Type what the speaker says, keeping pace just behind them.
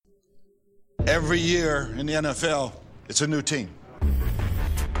Every year in the NFL, it's a new team.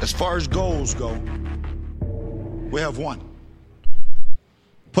 As far as goals go, we have one.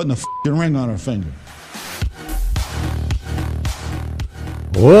 Putting a f***ing ring on our finger.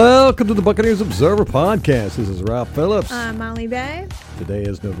 Welcome to the Buccaneers Observer Podcast. This is Ralph Phillips. I'm Molly Bay. Today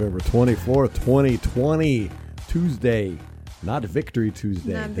is November 24th, 2020, Tuesday. Not Victory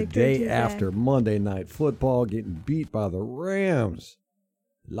Tuesday. Not the Victory day Tuesday. after Monday Night Football, getting beat by the Rams.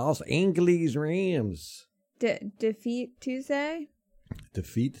 Los Angeles Rams. Defeat Tuesday?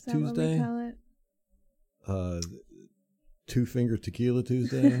 Defeat Is that Tuesday? what we call it? Two Finger Tequila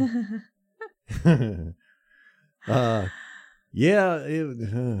Tuesday.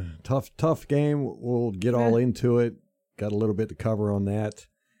 Tough game. We'll get all into it. Got a little bit to cover on that.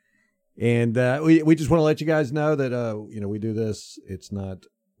 And we just want to let you guys know that we do this.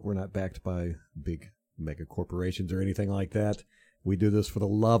 We're not backed by big mega corporations or anything like that. We do this for the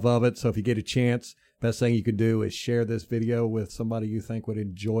love of it. So if you get a chance, best thing you can do is share this video with somebody you think would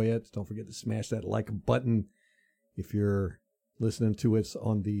enjoy it. Don't forget to smash that like button if you're listening to us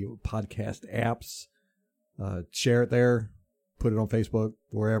on the podcast apps. Share it there. Put it on Facebook,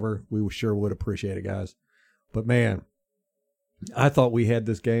 wherever. We sure would appreciate it, guys. But man, I thought we had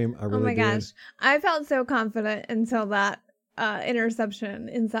this game. I really did. Oh my gosh. I felt so confident until that interception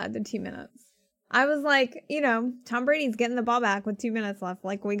inside the 2 minutes. I was like, Tom Brady's getting the ball back with 2 minutes left.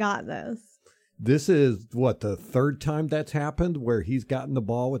 Like, we got this. This is, the third time that's happened where he's gotten the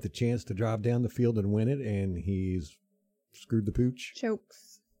ball with a chance to drive down the field and win it, and he's screwed the pooch.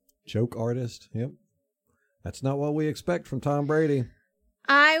 Choke artist. Yep. That's not what we expect from Tom Brady.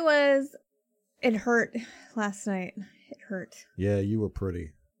 It hurt last night. It hurt. Yeah, you were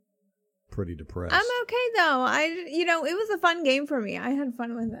pretty depressed. I'm okay, though. It was a fun game for me. I had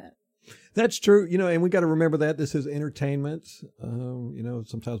fun with it. That's true. And we got to remember that this is entertainment.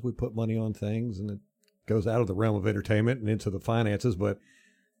 Sometimes we put money on things and it goes out of the realm of entertainment and into the finances. But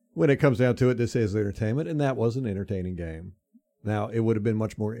when it comes down to it, this is entertainment. And that was an entertaining game. Now, it would have been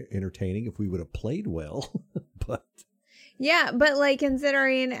much more entertaining if we would have played well. But yeah, but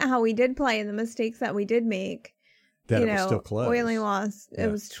considering how we did play and the mistakes that we did make, that it was still close. We only lost. Yeah.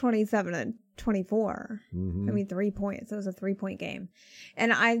 It was 27-24. Mm-hmm. I mean, 3 points. It was a 3-point game.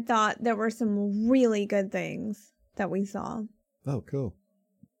 And I thought there were some really good things that we saw. Oh, cool.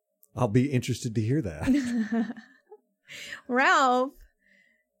 I'll be interested to hear that. Ralph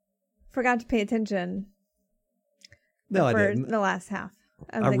forgot to pay attention I for didn't. the last half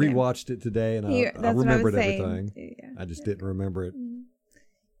of I the game. rewatched it today and I That's what I was remembered saying. everything. Yeah. I just didn't remember it.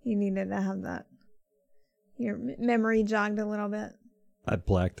 You needed to have that. Your memory jogged a little bit. I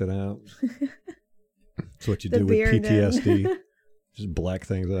blacked it out. That's what you The do with beard PTSD. Just black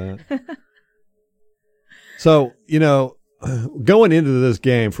things out. So, going into this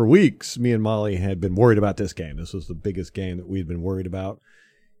game for weeks, me and Molly had been worried about this game. This was the biggest game that we'd been worried about.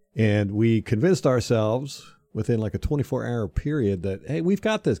 And we convinced ourselves within like a 24-hour period that, hey, we've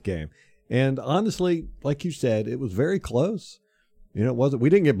got this game. And honestly, like you said, it was very close. We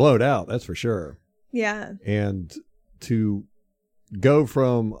didn't get blowed out, that's for sure. Yeah. And to go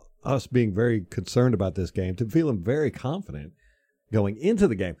from us being very concerned about this game to feeling very confident going into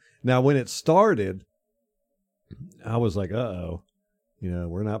the game. Now, when it started, I was like, uh-oh,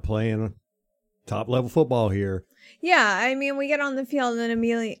 we're not playing top-level football here. Yeah, I mean, we get on the field and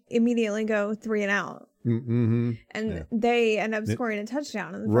immediately go 3 and out. Mm-hmm. And they end up scoring a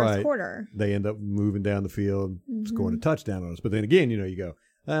touchdown in the first quarter. They end up moving down the field, scoring a touchdown on us. But then again, you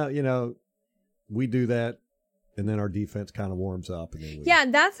go, we do that, and then our defense kind of warms up. And then yeah,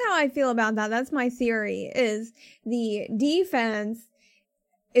 that's how I feel about that. That's my theory, is the defense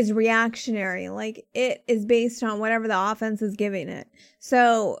is reactionary. Like, it is based on whatever the offense is giving it.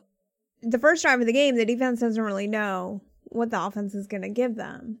 So the first drive of the game, the defense doesn't really know what the offense is going to give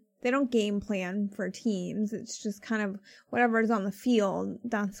them. They don't game plan for teams. It's just kind of whatever is on the field,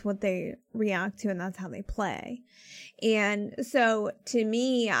 that's what they react to, and that's how they play. And so to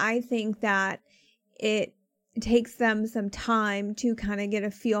me, I think that it takes them some time to kind of get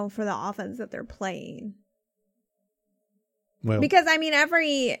a feel for the offense that they're playing. Well, because, I mean,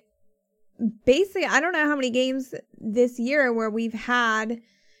 basically, I don't know how many games this year where we've had,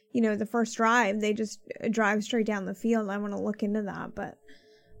 the first drive, they just drive straight down the field. I want to look into that, but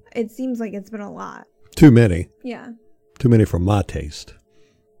it seems like it's been a lot. Too many. Yeah. Too many for my taste.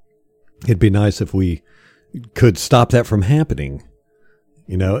 It'd be nice if we could stop that from happening.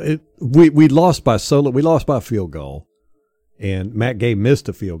 We lost by we lost by a field goal, and Matt Gay missed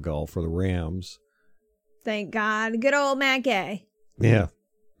a field goal for the Rams. Thank God. Good old Matt Gay. Yeah.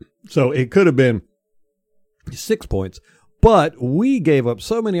 So it could have been 6 points, but we gave up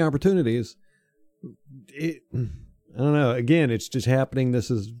so many opportunities I don't know. Again, it's just happening.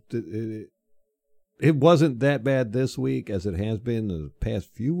 It wasn't that bad this week as it has been the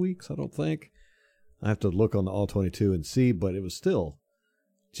past few weeks, I don't think. I have to look on the All-22 and see, but it was still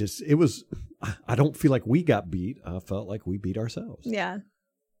I don't feel like we got beat. I felt like we beat ourselves. Yeah.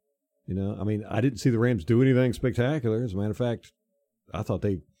 You know, I mean, I didn't see the Rams do anything spectacular. As a matter of fact, I thought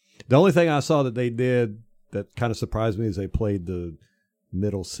the only thing I saw that they did that kind of surprised me is they played the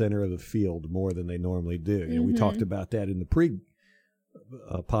middle center of the field more than they normally do. You know, we talked about that in the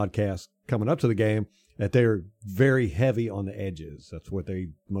podcast coming up to the game, that they're very heavy on the edges. That's what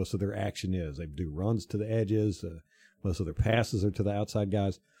most of their action is. They do runs to the edges. Most of their passes are to the outside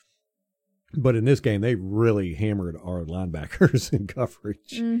guys. But in this game, they really hammered our linebackers in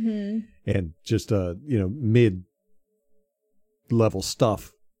coverage and just mid-level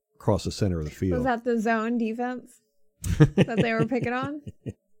stuff across the center of the field. Was that the zone defense that they were picking on?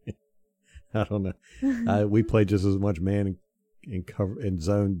 I don't know. We played just as much man in cover in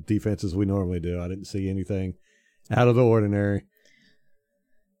zone defense as we normally do. I didn't see anything out of the ordinary.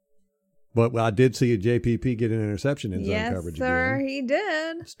 But I did see a JPP get an interception in zone coverage again. Yes, sir, he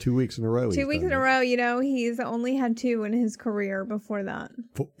did. It's 2 weeks in a row. 2 weeks in a row. You know, he's only had 2 in his career before that.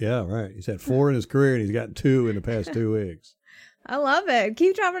 Yeah, right. He's had 4 in his career, and he's gotten 2 in the past 2 weeks. I love it.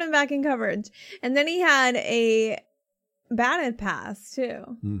 Keep dropping him back in coverage. And then he had a batted pass,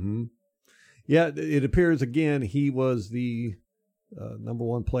 too. Mm-hmm. Yeah, it appears, again, he was the number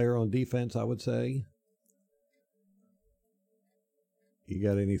 1 player on defense, I would say. You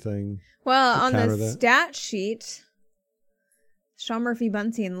got anything? Well, on the stat sheet, Sean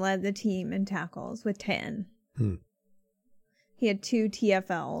Murphy-Bunting led the team in tackles with 10. He had 2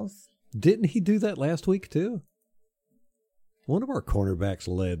 TFLs. Didn't he do that last week, too? One of our cornerbacks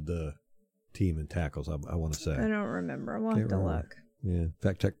led the team in tackles, I want to say. I don't remember. We'll have to look. Yeah,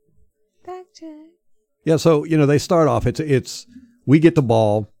 fact check. Fact check. Yeah, so, they start off. It's we get the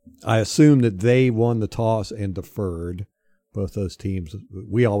ball. I assume that they won the toss and deferred. Both those teams,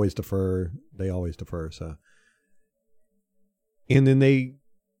 we always defer. They always defer. So, and then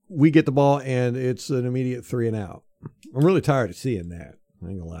we get the ball, and it's an immediate 3 and out. I'm really tired of seeing that. I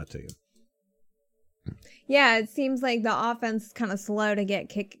ain't gonna lie to you. Yeah, it seems like the offense is kind of slow to get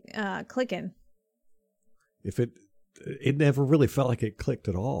clicking. If it never really felt like it clicked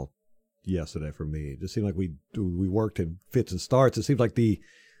at all yesterday for me. It just seemed like we worked in fits and starts. It seems like the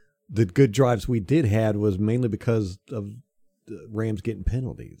good drives we did had was mainly because of the Rams getting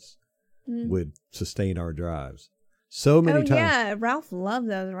penalties would sustain our drives. So many times. Yeah, Ralph loved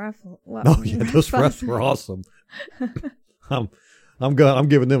those. Those refs were awesome. I'm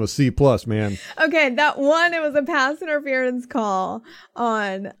giving them a C+, man. Okay, that one, it was a pass interference call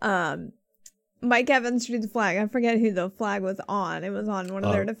on Mike Evans threw the flag. I forget who the flag was on. It was on one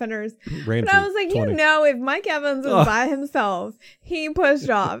of their defenders. Ramsey, but I was like, 20. If Mike Evans was by himself, he pushed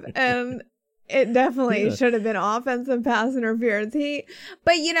off. And it definitely should have been offensive pass interference.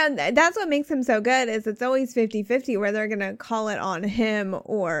 But that's what makes him so good is it's always 50-50 where they're going to call it on him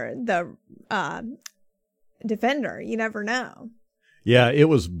or the defender. You never know. Yeah, it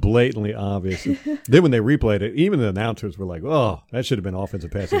was blatantly obvious. Then when they replayed it, even the announcers were like, oh, that should have been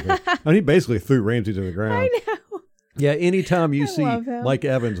offensive pass interference. I mean, he basically threw Ramsey to the ground. I know. Yeah, anytime you see Mike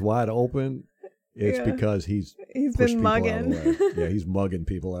Evans wide open, it's because he's been mugging. Yeah, he's mugging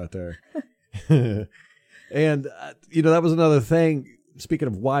people out there. And, that was another thing. Speaking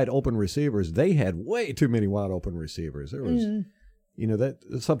of wide open receivers, they had way too many wide open receivers. There was,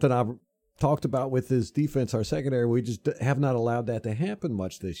 that's something I've talked about with this defense, our secondary. We just have not allowed that to happen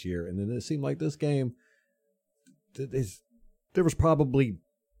much this year. And then it seemed like this game, there was probably,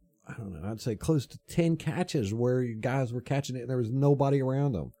 I don't know, I'd say close to 10 catches where guys were catching it and there was nobody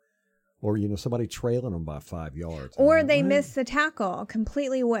around them. Or, somebody trailing them by 5 yards. Or they missed the tackle,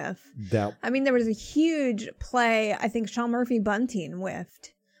 completely whiff. I mean, there was a huge play. I think Sean Murphy-Bunting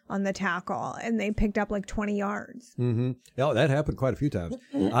whiffed on the tackle, and they picked up like 20 yards. Mm-hmm. Oh, that happened quite a few times.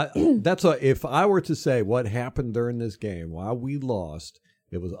 If I were to say what happened during this game, why we lost,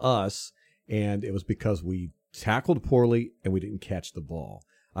 it was us, and it was because we tackled poorly and we didn't catch the ball.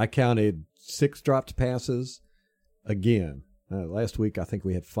 I counted 6 dropped passes. Again, last week I think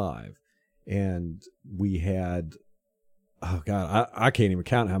we had 5. And we had, oh God, I can't even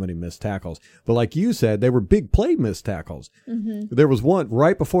count how many missed tackles. But like you said, they were big play missed tackles. Mm-hmm. There was one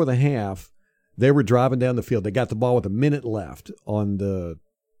right before the half. They were driving down the field. They got the ball with a minute left on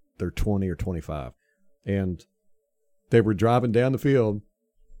their 20 or 25. And they were driving down the field.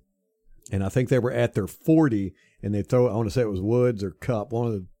 And I think they were at their 40. And they throw, I want to say it was Woods or Cup.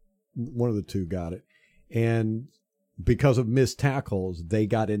 One of the two got it. And because of missed tackles, they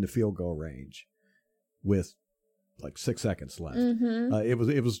got into field goal range. with like 6 seconds left. Mm-hmm.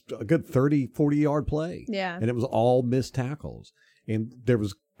 It was a good 30, 40-yard play. Yeah. And it was all missed tackles. And there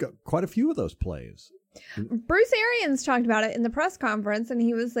was quite a few of those plays. Bruce Arians talked about it in the press conference, and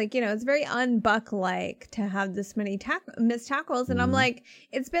he was like, it's very un-Buck-like to have this many missed tackles. And I'm like,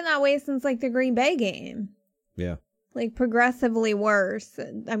 it's been that way since like the Green Bay game. Yeah. Like progressively worse.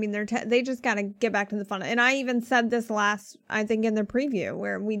 I mean, they just got to get back to the fun. And I even said this I think in the preview,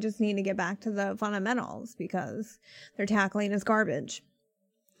 where we just need to get back to the fundamentals because their tackling is garbage.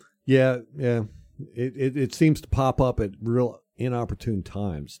 Yeah. It seems to pop up at real inopportune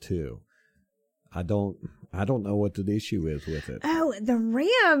times too. I don't know what the issue is with it. Oh, the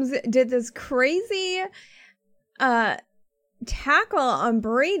Rams did this crazy tackle on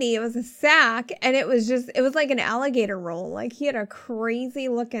Brady. It was a sack, and it was like an alligator roll. Like, he had a crazy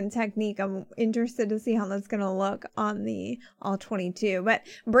looking technique. I'm interested to see how that's going to look on the All 22. But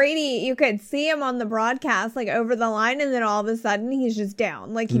Brady, you could see him on the broadcast, like over the line, and then all of a sudden he's just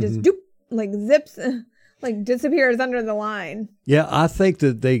down. Like, he just zips, like disappears under the line. Yeah, I think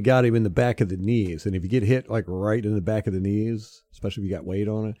that they got him in the back of the knees, and if you get hit like right in the back of the knees, especially if you got weight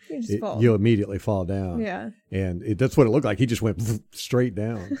on it, you'll immediately fall down. Yeah, and that's what it looked like. He just went straight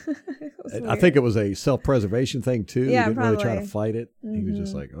down. I think it was a self-preservation thing too. Yeah, he didn't probably really try to fight it. He was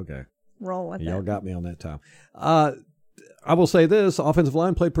just like, okay, roll with it. Y'all got me on that time. I will say this: offensive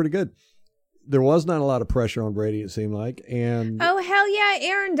line played pretty good. There was not a lot of pressure on Brady, it seemed like. And oh, hell yeah.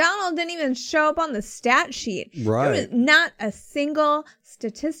 Aaron Donald didn't even show up on the stat sheet. Right. There was not a single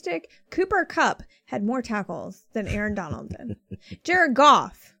statistic. Cooper Kupp had more tackles than Aaron Donald did. Jared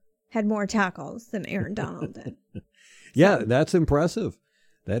Goff had more tackles than Aaron Donald did. Yeah, that's impressive.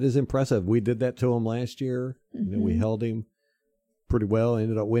 That is impressive. We did that to him last year. Mm-hmm. We held him pretty well,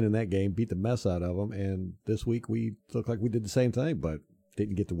 ended up winning that game, beat the mess out of him. And this week we looked like we did the same thing, but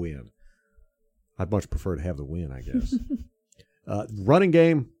didn't get the win. I'd much prefer to have the win, I guess. Running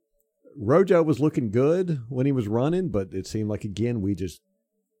game, Rojo was looking good when he was running, but it seemed like, again, we just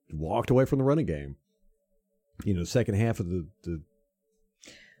walked away from the running game. The second half of the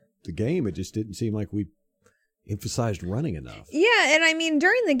game, it just didn't seem like we emphasized running enough. Yeah, and I mean,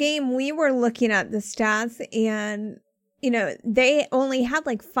 during the game, we were looking at the stats, and they only had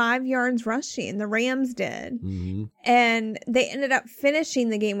like 5 yards rushing. The Rams did. Mm-hmm. And they ended up finishing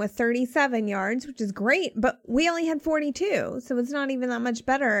the game with 37 yards, which is great. But we only had 42. So it's not even that much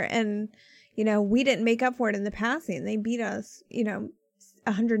better. And, we didn't make up for it in the passing. They beat us,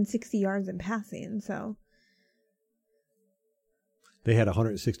 160 yards in passing. So they had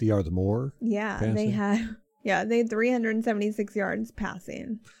 160 yards more? Yeah, passing? they had 376 yards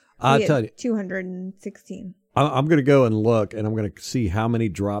passing. I'll tell you. 216. I'm going to go and look, and I'm going to see how many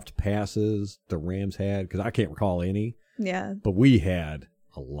dropped passes the Rams had, because I can't recall any. Yeah. But we had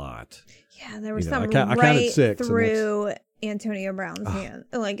a lot. Yeah, there was some through Antonio Brown's hand.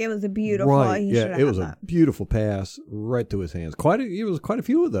 Like, it was a beautiful. Right. It was a beautiful pass right to his hands. It was quite a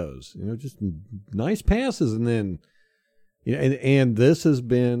few of those. Just nice passes, and then, and this has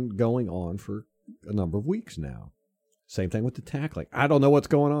been going on for a number of weeks now. Same thing with the tackling. I don't know what's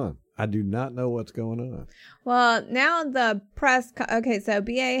going on. I do not know what's going on. Well, now the press... so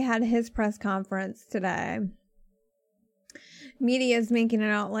BA had his press conference today. Media is making it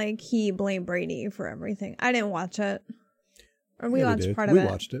out like he blamed Brady for everything. I didn't watch it. Or we watched part of it. We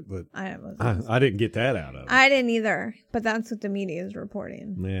watched it, but I didn't get that out of it. I didn't either, but that's what the media is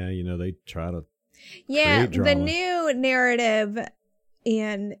reporting. Yeah, they try to create drama. The new narrative...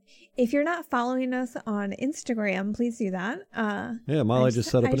 And if you're not following us on Instagram, please do that. Yeah, Molly just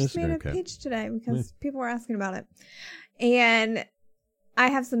set up an Instagram account. I just made a page today because people were asking about it. And I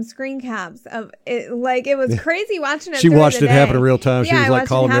have some screen caps of it. Like, it was crazy watching it. She watched it happen in real time. She was like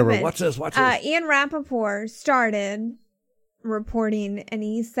calling everyone, watch this. Ian Rappaport started reporting, and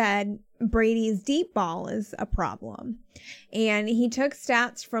he said Brady's deep ball is a problem. And he took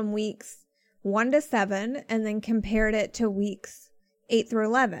stats from weeks 1 to 7 and then compared it to weeks 8 through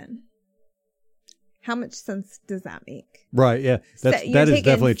 11. How much sense does that make? Right, yeah. That is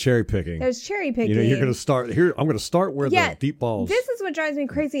definitely cherry picking. There's cherry picking. You're going to start here. I'm going to start where the deep balls. This is what drives me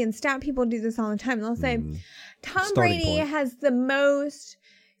crazy, and stat people do this all the time. They'll say, Tom Brady has the most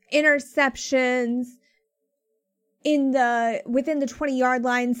interceptions within the 20-yard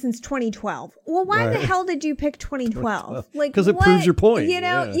line since 2012. Well, why the hell did you pick 2012? Like, because it proves your point.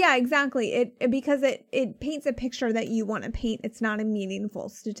 Yeah, exactly. Because it paints a picture that you want to paint. It's not a meaningful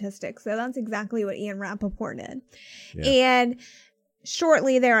statistic. So that's exactly what Ian Rappaport did. Yeah. And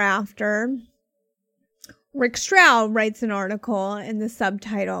shortly thereafter, Rick Stroud writes an article, and the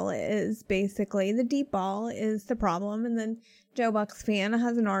subtitle is basically "The deep ball is the problem." And then Joe Buck's fan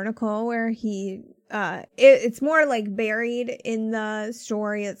has an article where he it's more like buried in the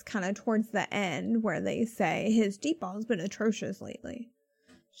story. It's kind of towards the end where they say his deep ball has been atrocious lately.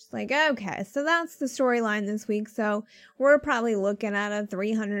 Just like, okay, so that's the storyline this week. So we're probably looking at a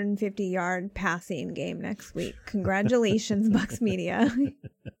 350-yard passing game next week. Congratulations, Bucks Media.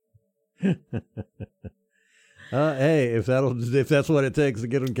 Hey, if that's what it takes to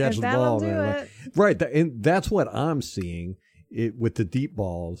get him to catch the ball, man. Right, and that's what I'm seeing with the deep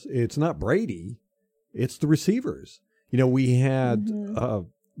balls. It's not Brady, it's the receivers. We had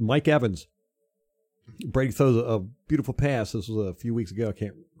Mike Evans. Brady throws a beautiful pass. This was a few weeks ago. I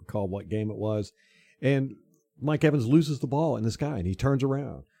can't recall what game it was. And Mike Evans loses the ball in the sky, and he turns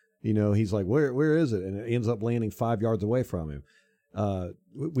around. He's like, where is it? And it ends up landing 5 yards away from him.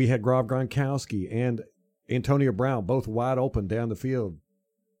 We had Rob Gronkowski and Antonio Brown both wide open down the field.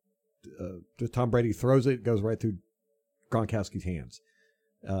 Tom Brady throws it, goes right through Gronkowski's hands.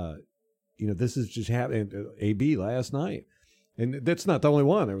 This is just happening. AB last night. And that's not the only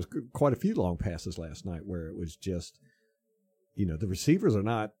one. There was quite a few long passes last night where it was just, the receivers are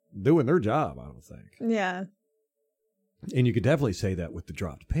not doing their job, I don't think. Yeah. And you could definitely say that with the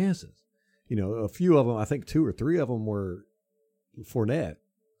dropped passes. A few of them, I think 2 or 3 of them were Fournette,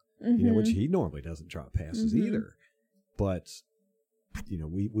 which he normally doesn't drop passes either. But,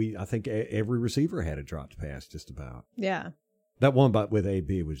 I think every receiver had a dropped pass just about. Yeah. That one with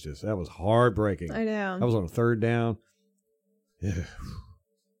AB that was heartbreaking. I know. That was on a 3rd down. Yeah.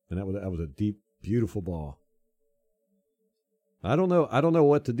 And that was a deep, beautiful ball. I don't know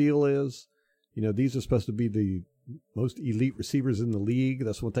what the deal is. These are supposed to be the most elite receivers in the league.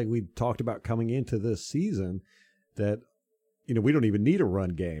 That's one thing we talked about coming into this season, that, we don't even need a run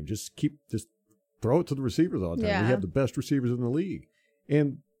game. Just throw it to the receivers all the time. Yeah. We have the best receivers in the league.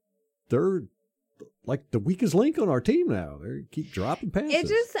 And they're like the weakest link on our team now. They keep dropping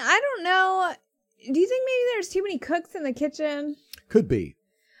passes. I don't know. Do you think maybe there's too many cooks in the kitchen? Could be.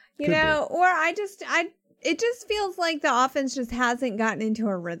 Or it just feels like the offense just hasn't gotten into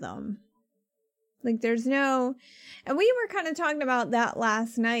a rhythm. Like there's no, and we were kind of talking about that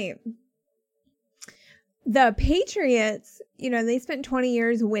last night. The Patriots, they spent 20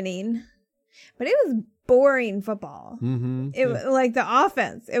 years winning, but it was boring football. It was like the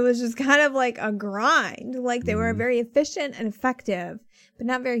offense. It was just kind of like a grind. Like they were very efficient and effective, but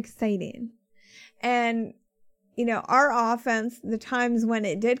not very exciting. And, our offense, the times when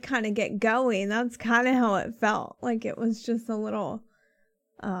it did kind of get going, that's kind of how it felt. Like it was just a little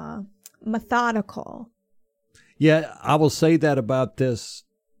methodical. Yeah, I will say that about this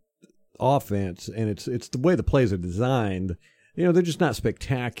offense, and it's the way the plays are designed. They're just not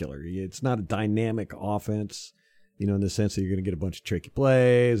spectacular. It's not a dynamic offense, in the sense that you're going to get a bunch of tricky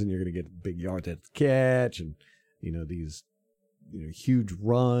plays and you're going to get big yards at the catch and, these, huge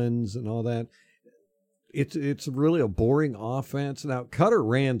runs and all that. It's really a boring offense. Now, Cutter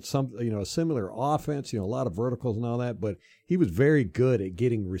ran a similar offense, a lot of verticals and all that, but he was very good at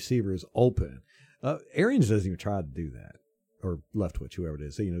getting receivers open. Arians doesn't even try to do that, or Leftwich, whoever it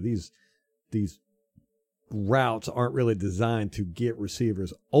is. So, these routes aren't really designed to get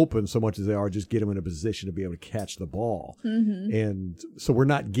receivers open so much as they are just get them in a position to be able to catch the ball. And so we're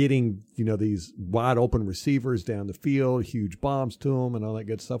not getting, these wide open receivers down the field, huge bombs to them and all that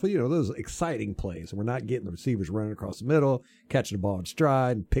good stuff. But, those exciting plays. And we're not getting the receivers running across the middle, catching the ball in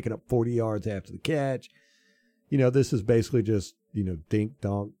stride and picking up 40 yards after the catch. This is basically just, dink,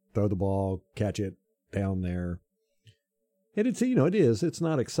 donk, throw the ball, catch it down there. And it's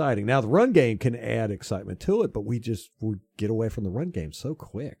not exciting. Now, the run game can add excitement to it, but we get away from the run game so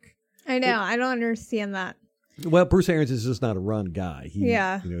quick. I know. I don't understand that. Well, Bruce Arians is just not a run guy. He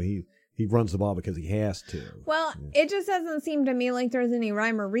runs the ball because he has to. Well, it just doesn't seem to me like there's any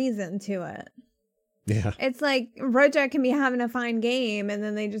rhyme or reason to it. Yeah. It's like Rojo can be having a fine game, and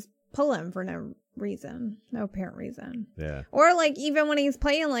then they just pull him for no apparent reason. Yeah. Or like even when he's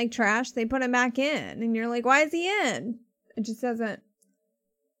playing like trash, they put him back in, and you're like, why is he in? It just doesn't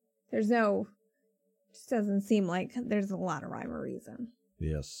seem like there's a lot of rhyme or reason.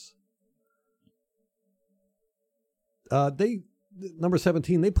 Yes. Number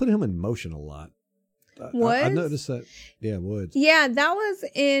 17, they put him in motion a lot. Woods? I noticed that. Yeah, Woods. Yeah, that was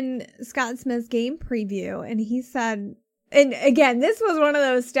in Scott Smith's game preview, and he said, and again, this was one of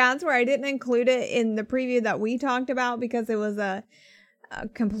those stats where I didn't include it in the preview that we talked about because it was a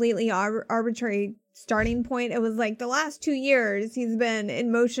completely arbitrary starting point. It was like the last 2 years he's been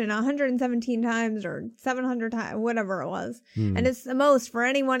in motion 117 times or 700 times, whatever it was. And it's the most for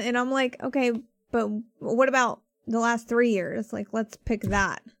anyone. And I'm like, okay, but what about the last 3 years? Like, let's pick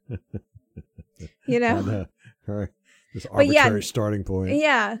that. All right. This arbitrary starting point.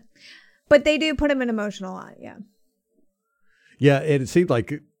 Yeah. But they do put him in emotion a lot. Yeah. Yeah, and it seemed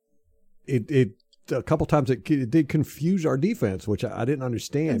like it a couple times it did confuse our defense, which I didn't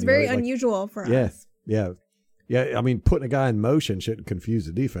understand. It's very unusual for us. Yeah. I mean, putting a guy in motion shouldn't confuse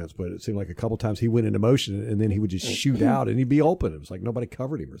the defense, but it seemed like a couple times he went into motion and then he would just shoot out and he'd be open. It was like nobody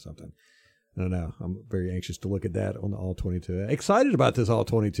covered him or something. I don't know. I'm very anxious to look at that on the All 22. Excited about this All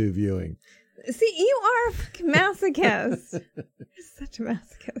 22 viewing. See, you are a masochist. You're such a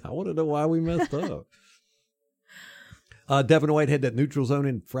masochist. I want to know why we messed up. Devin White had that neutral zone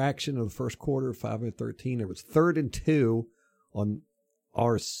infraction of the first quarter, 5-13. It was 3rd and 2 on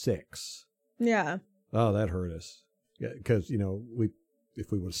R6. Yeah. Oh, that hurt us. Yeah, because,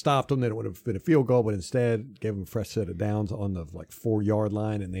 if we would have stopped them, then it would have been a field goal, but instead gave them a fresh set of downs on the 4-yard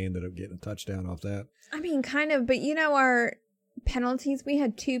line, and they ended up getting a touchdown off that. I mean, kind of, but our penalties, we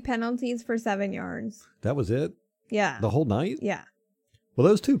had 2 penalties for 7 yards. That was it? Yeah. The whole night? Yeah. Well,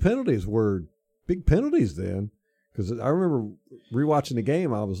 those 2 penalties were big penalties then, because I remember rewatching the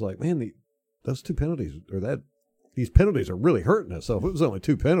game, I was like, man, those 2 penalties, these penalties are really hurting us. So if it was only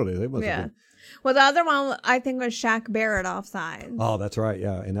 2 penalties, they must have been. Well, the other one, I think, was Shaq Barrett offside. Oh, that's right.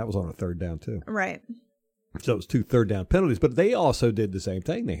 Yeah. And that was on a 3rd down, too. Right. So it was 2 3rd down penalties, but they also did the same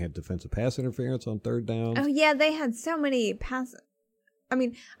thing. They had defensive pass interference on 3rd down. Oh, yeah. They had so many I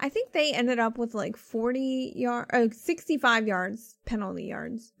mean, I think they ended up with 65 yards, penalty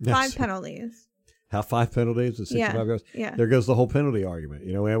yards. 5 penalties. How 5 penalties and 65 yards? Yeah. There goes the whole penalty argument.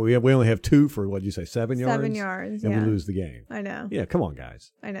 We only have 2 for, what'd you say, 7 yards? 7 yards, and we lose the game. I know. Yeah, come on,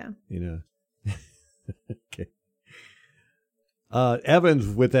 guys. I know. Okay. Evans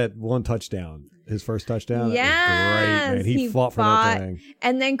with that 1 touchdown, his first touchdown. Yes. That was great, man. He fought for that thing.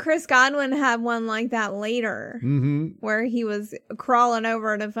 And then Chris Godwin had one like that later, where he was crawling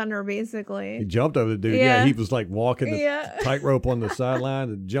over a defender, basically. He jumped over the dude. Yeah, he was walking the tightrope on the sideline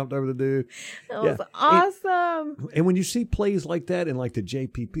and jumped over the dude. That was awesome. And when you see plays like that and the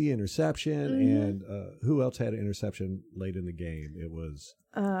JPP interception and who else had an interception late in the game? It was...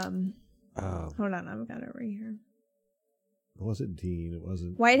 hold on, I've got it right here. It wasn't Dean. It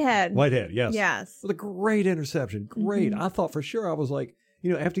wasn't Whitehead. Yes. Yes. It was a great interception. Great. I thought for sure, I was like,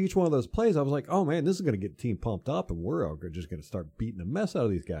 after each one of those plays, I was like, oh man, this is going to get the team pumped up and we're just going to start beating the mess out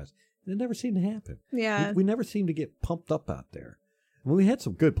of these guys. And it never seemed to happen. Yeah. We never seemed to get pumped up out there. I mean, we had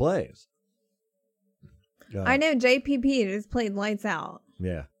some good plays. I know JPP just played lights out.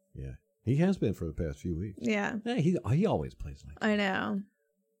 Yeah. Yeah. He has been for the past few weeks. Yeah. He always plays lights out. I know.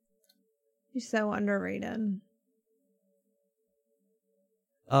 He's so underrated.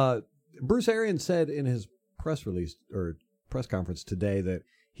 Bruce Arians said in his press release or press conference today that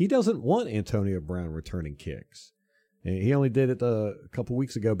he doesn't want Antonio Brown returning kicks. And he only did it a couple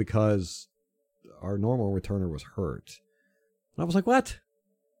weeks ago because our normal returner was hurt. And I was like, what?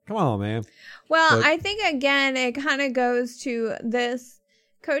 Come on, man. Well, I think, again, it kind of goes to this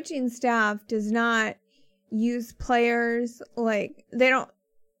coaching staff does not use players they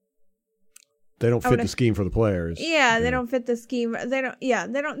don't fit the scheme for the players. Yeah, they don't fit the scheme. They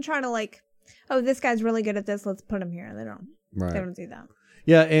don't try to this guy's really good at this, let's put him here. They don't. Right. They don't do that.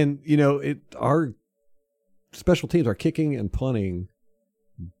 Yeah, and our special teams, our kicking and punting,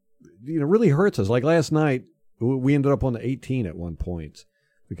 really hurts us. Like last night, we ended up on the 18 at one point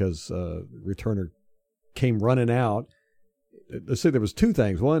because returner came running out. Let's say there was 2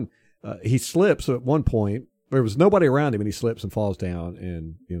 things. One, he slips at one point. There was nobody around him, and he slips and falls down,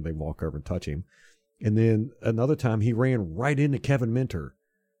 and they walk over and touch him. And then another time, he ran right into Kevin Minter,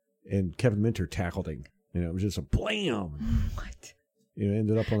 and Kevin Minter tackled him. It was just a blam. What?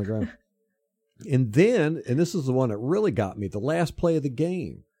 Ended up on the ground. And then, and this is the one that really got me, the last play of the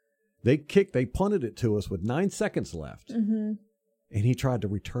game, they punted it to us with 9 seconds left, and he tried to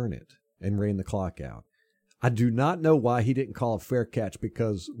return it and ran the clock out. I do not know why he didn't call a fair catch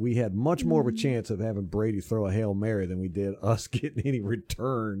because we had much more of a chance of having Brady throw a Hail Mary than we did us getting any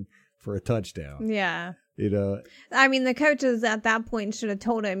return for a touchdown. Yeah. I mean, the coaches at that point should have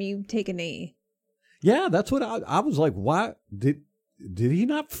told him, you take a knee. Yeah, that's what I was like, why did he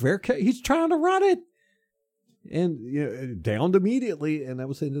not fair catch? He's trying to run it. And downed immediately, and that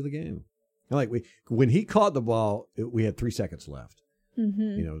was the end of the game. When he caught the ball, we had 3 seconds left.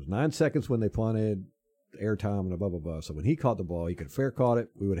 It was 9 seconds when they punted. Airtime and blah, blah, blah. So when he caught the ball, he could have fair caught it.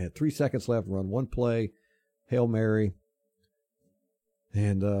 We would have had 3 seconds left, run one play, Hail Mary,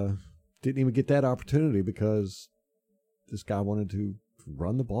 and didn't even get that opportunity because this guy wanted to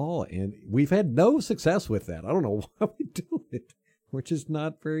run the ball. And we've had no success with that. I don't know why we do it. We're just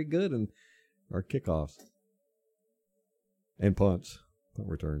not very good in our kickoffs and punt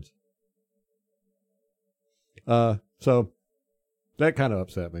returns. So that kind of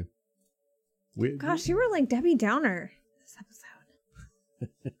upset me. Gosh, you were like Debbie Downer this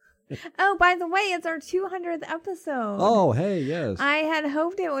episode. Oh, by the way, it's our 200th episode. Oh, hey, yes. I had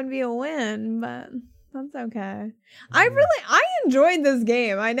hoped it would be a win, but that's okay. I enjoyed this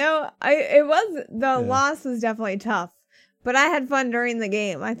game. I know the loss was definitely tough, but I had fun during the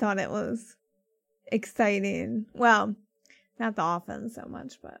game. I thought it was exciting. Well, not the offense so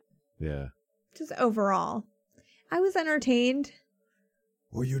much, but yeah, just overall, I was entertained.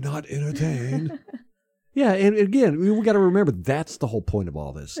 Were you not entertained? Yeah, and again, we got to remember that's the whole point of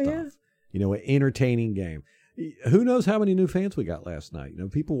all this stuff. Yeah. You know, an entertaining game. Who knows how many new fans we got last night? You know,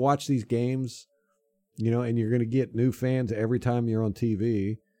 people watch these games, you know, and you're going to get new fans every time you're on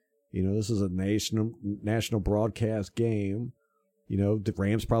TV. You know, this is a national broadcast game. You know, the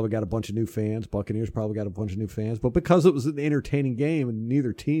Rams probably got a bunch of new fans. Buccaneers probably got a bunch of new fans. But because it was an entertaining game and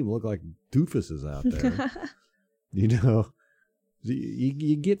neither team looked like doofuses out there, you know,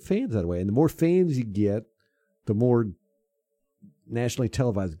 you get fans that way. And the more fans you get, the more nationally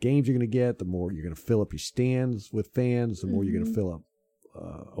televised games you're going to get, the more you're going to fill up your stands with fans, the more you're going to fill up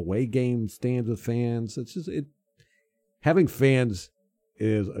away game stands with fans. It's just having fans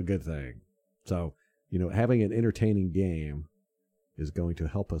is a good thing. So, you know, having an entertaining game is going to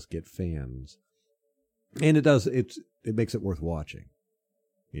help us get fans. And it makes it worth watching.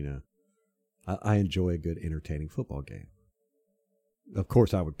 You know, I enjoy a good entertaining football game. Of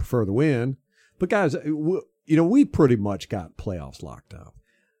course, I would prefer the win, but guys, you know, we pretty much got playoffs locked up.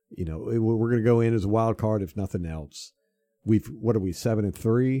 You know, we're going to go in as a wild card if nothing else. What are we,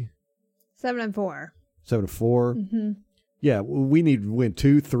 7-3? 7-4. 7-4. Mm-hmm. Yeah, we need to win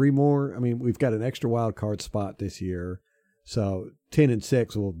 2-3 more. I mean, we've got an extra wild card spot this year, so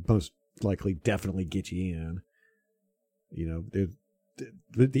 10-6 will most likely definitely get you in. You know,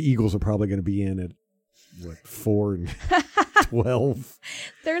 the Eagles are probably going to be in at 4-12.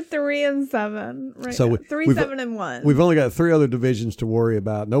 They're 3-7 right so now. 3-7-1. We've only got 3 other divisions to worry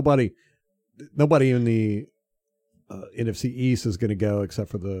about. Nobody in the NFC East is going to go except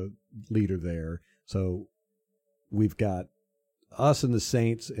for the leader there. So we've got us and the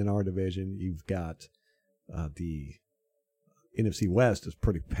Saints in our division. You've got the NFC West is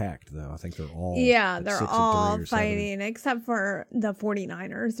pretty packed, though. I think they're all they're all fighting except for the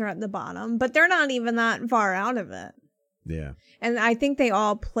 49ers. They're at the bottom, but they're not even that far out of it. Yeah. And I think they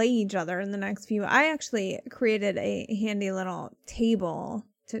all play each other in the next few. I actually created a handy little table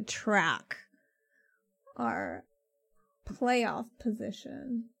to track our playoff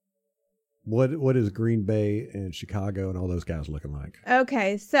position. What is Green Bay and Chicago and all those guys looking like?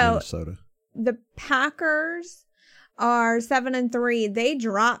 Okay, so Minnesota. The Packers are 7-3. They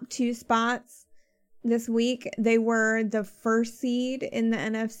dropped 2 spots this week. They were the first seed in the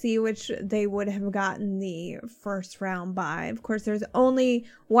NFC, which they would have gotten the first round bye. Of course, there's only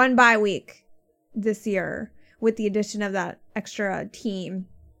one bye week this year with the addition of that extra team.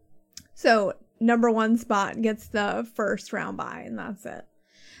 So number 1 spot gets the first round bye, and that's it.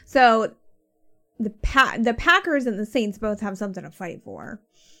 So the Packers and the Saints both have something to fight for.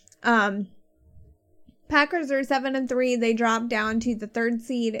 Packers are 7-3. They dropped down to the 3rd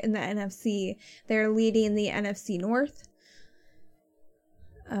seed in the NFC. They're leading the NFC North.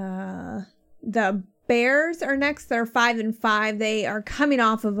 The Bears are next. They're 5-5. They are coming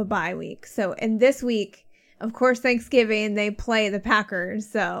off of a bye week. So, and this week, of course, Thanksgiving, they play the Packers.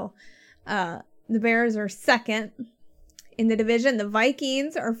 So, the Bears are 2nd in the division. The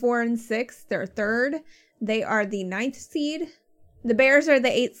Vikings are 4-6. They're 3rd. They are the 9th seed. The Bears are the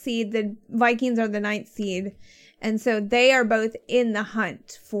 8th seed. The Vikings are the 9th seed. And so they are both in the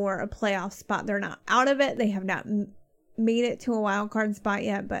hunt for a playoff spot. They're not out of it. They have not made it to a wild card spot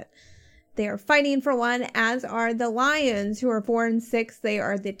yet, but they are fighting for one, as are the Lions, who are 4-6. They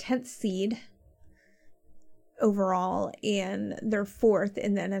are the 10th seed overall, and they're 4th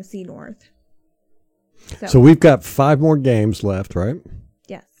in the NFC North. So we've got 5 more games left, right?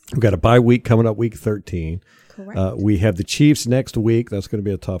 Yes. We've got a bye week coming up, week 13. Correct. We have the Chiefs next week. That's going to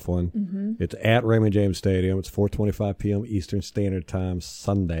be a tough one. Mm-hmm. It's at Raymond James Stadium. It's 4:25 p.m. Eastern Standard Time,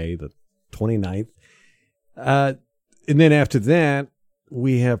 Sunday, the 29th. And then after that,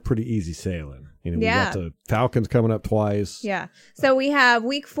 we have pretty easy sailing. You know, we got the Falcons coming up twice. Yeah. So we have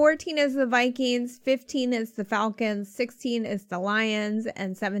week 14 is the Vikings, 15 is the Falcons, 16 is the Lions,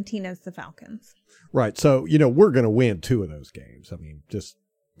 and 17 is the Falcons. Right. So, you know, we're going to win 2 of those games. I mean, just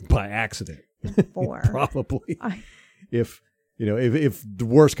by accident. 4. Probably. If the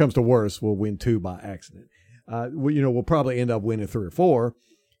worst comes to worst, we'll win 2 by accident. We'll probably end up winning 3 or 4,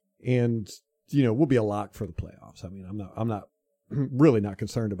 and we'll be a lock for the playoffs. I mean, I'm not really not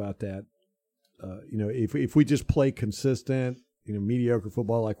concerned about that. If we just play consistent mediocre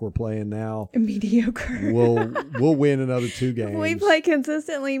football like we're playing now, Mediocre. we'll win another 2 games. We play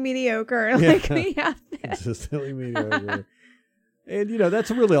consistently mediocre, like we have been. Consistently mediocre. And,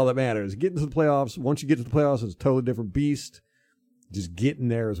 that's really all that matters. Getting to the playoffs, once you get to the playoffs, it's a totally different beast. Just getting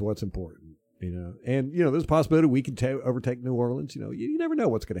there is what's important, And, there's a possibility we can overtake New Orleans. You never know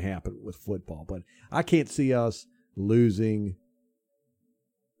what's going to happen with football. But I can't see us losing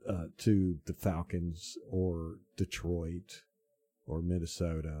to the Falcons or Detroit or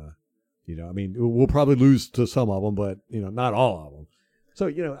Minnesota. We'll probably lose to some of them, but, not all of them.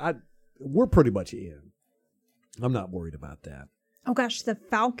 So, we're pretty much in. I'm not worried about that. Oh, gosh, the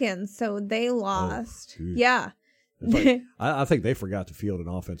Falcons. So they lost. Oh, yeah. Like, I think they forgot to field an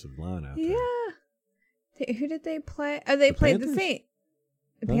offensive line out there. Yeah. Who did they play? Oh, they played Panthers? the Saints.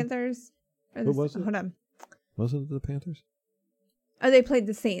 The Huh? Panthers. Who was it? Hold on. Wasn't it the Panthers? Oh, they played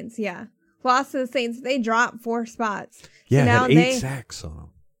the Saints, yeah. Lost to the Saints. They dropped 4 spots. Yeah, so now had 8 sacks on them.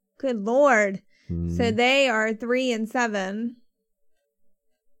 Good Lord. Mm. So they are 3-7.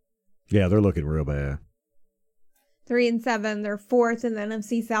 Yeah, they're looking real bad. 3-7. They're 4th in the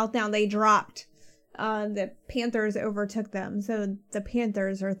NFC South. Now they dropped. The Panthers overtook them. So the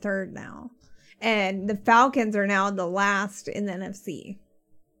Panthers are 3rd now. And the Falcons are now the last in the NFC.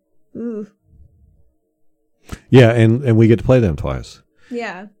 Ooh. Yeah, and we get to play them twice.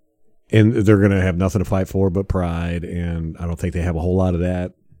 Yeah. And they're going to have nothing to fight for but pride, and I don't think they have a whole lot of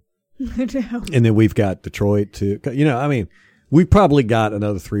that. No. And then we've got Detroit too. We probably got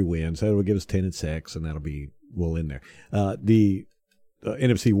another 3 wins. That will give us 10-6, and we'll in there. The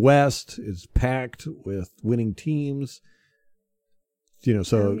NFC West is packed with winning teams.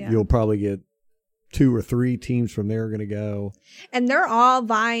 So you'll probably get 2 or 3 teams from there are going to go. And they're all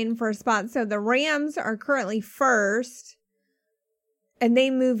vying for a spot. So the Rams are currently 1st. And they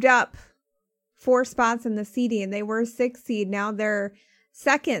moved up 4 spots in the seeding. They were 6th seed. Now they're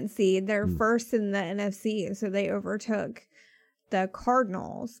 2nd seed. They're 1st in the NFC. So they overtook the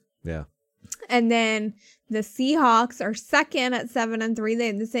Cardinals. Yeah. And then the Seahawks are 2nd at 7-3. They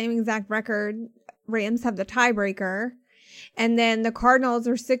have the same exact record. Rams have the tiebreaker. And then the Cardinals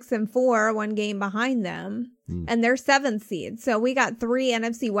are 6-4, 1 game behind them. And they're 7th seed. So we got 3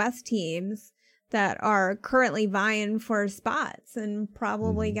 NFC West teams that are currently vying for spots and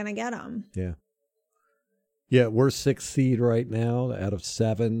probably going to get them. Yeah. Yeah, we're 6th seed right now out of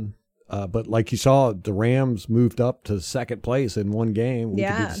 7. But like you saw, the Rams moved up to 2nd place in 1 game. We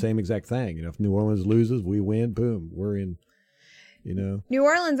could do the same exact thing. If New Orleans loses, we win. Boom, we're in. New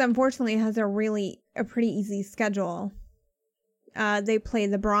Orleans, unfortunately, has a pretty easy schedule. They play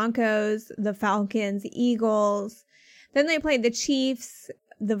the Broncos, the Falcons, Eagles. Then they play the Chiefs,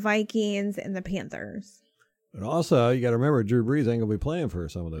 the Vikings, and the Panthers. But also, you got to remember, Drew Brees ain't going to be playing for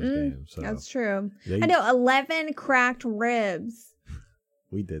some of those games. So that's true. I know, 11 cracked ribs.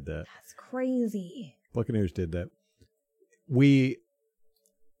 We did that. That's crazy. Buccaneers did that. We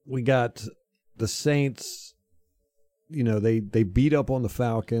got the Saints, they beat up on the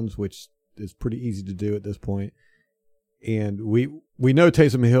Falcons, which is pretty easy to do at this point. And we know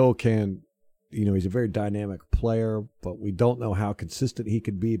Taysom Hill can, he's a very dynamic player, but we don't know how consistent he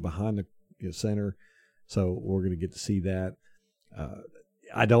could be behind the center. So we're going to get to see that.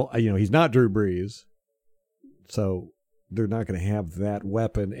 He's not Drew Brees, so they're not going to have that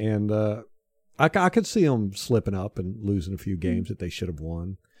weapon. And I could see them slipping up and losing a few games that they should have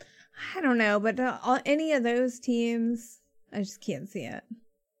won. I don't know, but any of those teams, I just can't see it.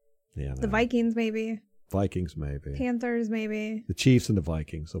 Yeah, no. The Vikings, maybe. Vikings, maybe. Panthers, maybe. The Chiefs and the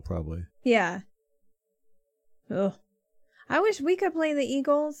Vikings, so probably. Yeah. Ugh. I wish we could play the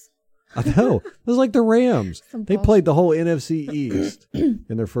Eagles. I know. It was like the Rams. They bullshit. played the whole NFC East in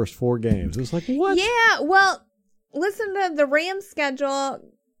their first 4 games. It was like, what? Yeah, well, listen to the Rams schedule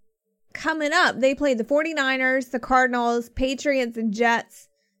coming up. They played the 49ers, the Cardinals, Patriots, and Jets,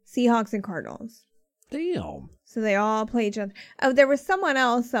 Seahawks, and Cardinals. Damn. So they all play each other. Oh, there was someone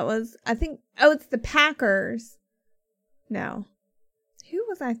else that was, it's the Packers. No. Who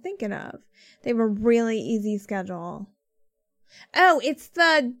was I thinking of? They have a really easy schedule. Oh, it's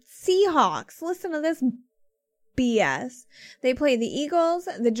the Seahawks. Listen to this BS. They play the Eagles,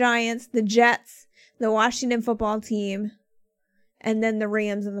 the Giants, the Jets, the Washington football team, and then the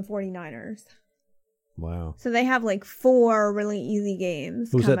Rams and the 49ers. Wow. So they have 4 really easy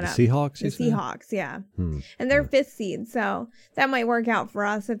games. Was that the up. Seahawks? The Seahawks, yeah. And they're 5th seed, so that might work out for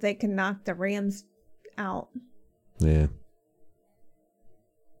us if they can knock the Rams out. Yeah.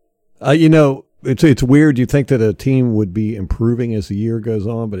 It's weird. You think that a team would be improving as the year goes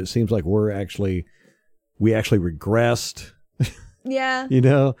on, but it seems like we actually regressed. Yeah.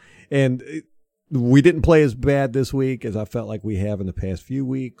 And we didn't play as bad this week as I felt like we have in the past few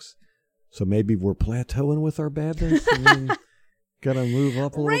weeks. So maybe we're plateauing with our badness. Gotta move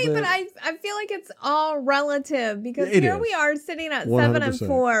up a little bit. Right, but I feel like it's all relative because It here is. we are sitting at 100%.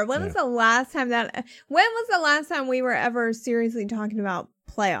 7-4. When was the last time we were ever seriously talking about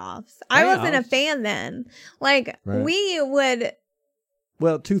playoffs? I wasn't a fan then. Like, Right. we would.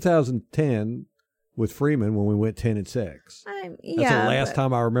 Well, 2010 with Freeman when we went 10-6. That's the last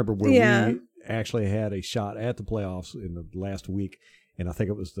time I remember where we actually had a shot at the playoffs in the last week. And I think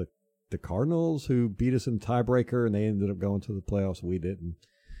it was the Cardinals who beat us in the tiebreaker, and they ended up going to the playoffs. We didn't.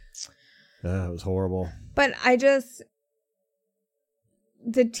 It was horrible. But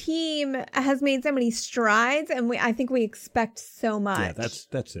the team has made so many strides, and I think we expect so much. Yeah,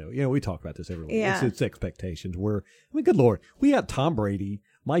 that's it. You know, we talk about this every week. Yeah. It's expectations. Good Lord, we got Tom Brady,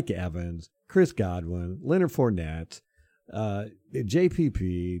 Mike Evans, Chris Godwin, Leonard Fournette,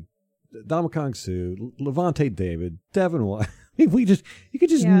 JPP, Ndamukong Suh, Levante David, Devin White. I mean, you could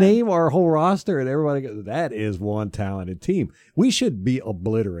just name our whole roster, and everybody goes, that is one talented team. We should be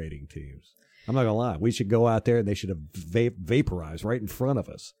obliterating teams. I'm not gonna lie. We should go out there and they should have vaporized right in front of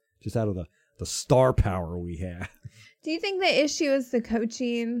us, just out of the star power we have. Do you think the issue is the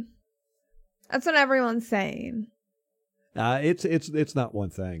coaching? That's what everyone's saying. It's not one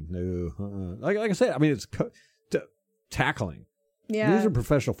thing. No, like I said, I mean it's tackling. Yeah, these are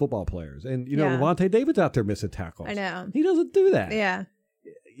professional football players, and Levante David's out there missing tackles. I know he doesn't do that. Yeah,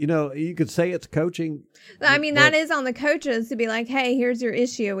 you could say it's coaching. I mean, that is on the coaches to be like, hey, here's your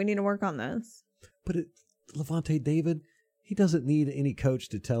issue. We need to work on this. But Levante David, he doesn't need any coach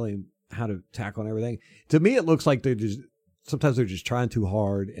to tell him how to tackle and everything. To me, it looks like sometimes they're just trying too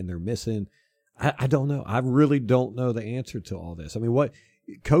hard and they're missing. I don't know. I really don't know the answer to all this. I mean,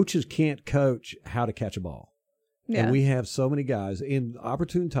 coaches can't coach how to catch a ball. Yeah. And we have so many guys in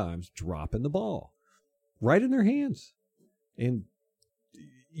opportune times dropping the ball right in their hands. And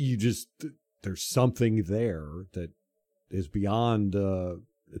there's something there that is beyond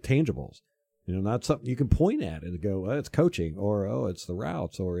tangibles. Not something you can point at and go, oh, it's coaching, or, oh, it's the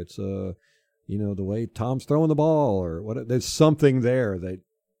routes, or it's, the way Tom's throwing the ball, or what. There's something there that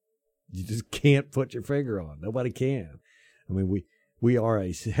you just can't put your finger on. Nobody can. I mean, we are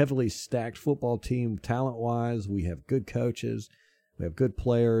a heavily stacked football team talent-wise. We have good coaches. We have good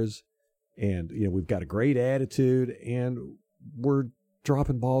players. And, we've got a great attitude. And we're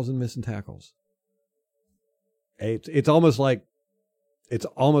dropping balls and missing tackles. It's almost like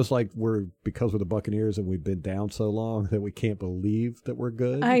because we're the Buccaneers and we've been down so long that we can't believe that we're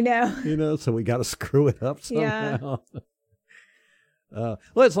good. I know. So we got to screw it up somehow. Yeah.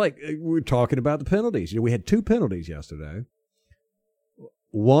 Well, it's like we're talking about the penalties. We had 2 penalties yesterday.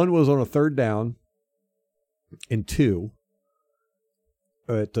 One was on a 3rd down and 2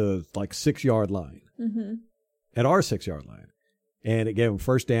 at the 6-yard line. Mm-hmm. At our 6-yard line. And it gave them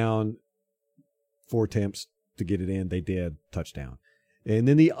 1st down, 4 attempts to get it in. They did. Touchdown. And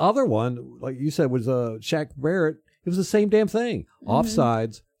then the other one, like you said, was Shaq Barrett. It was the same damn thing. Mm-hmm.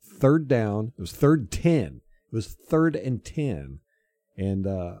 Offsides, 3rd down. It was 3rd 10. It was 3rd and 10. And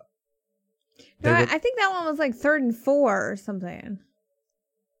I think that one was 3rd and 4 or something.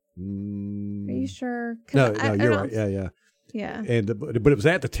 Are you sure? No, you're right. Yeah. Yeah. But it was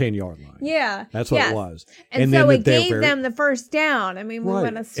at the 10-yard line. Yeah. That's what it was. And so it gave them the 1st down. I mean, we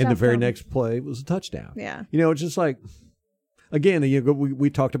went a step. And the very next play was a touchdown. Yeah. It's just like, again, we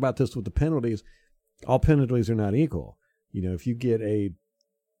talked about this with the penalties. All penalties are not equal. If you get a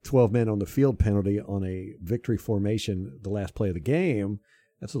 12 men on the field penalty on a victory formation the last play of the game,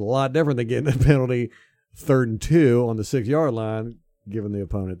 that's a lot different than getting a penalty 3rd and 2 on the 6-yard line, giving the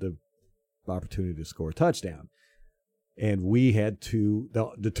opponent the opportunity to score a touchdown. And we had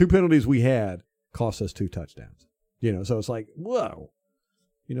the 2 penalties we had cost us 2 touchdowns. So it's like, whoa.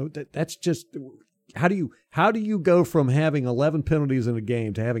 That's just, how do you go from having 11 penalties in a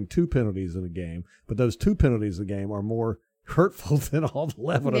game to having 2 penalties in a game, but those 2 penalties in a game are more hurtful than all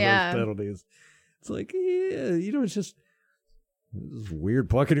 11 of those penalties? It's like, it's just this is weird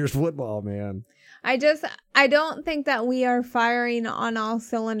Buccaneers football, man. I don't think that we are firing on all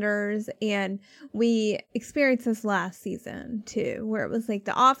cylinders, and we experienced this last season too, where it was like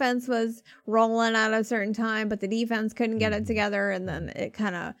the offense was rolling at a certain time, but the defense couldn't get it together, and then it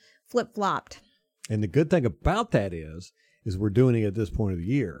kind of flip-flopped. And the good thing about that is we're doing it at this point of the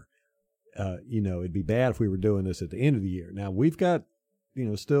year. It'd be bad if we were doing this at the end of the year. Now we've got,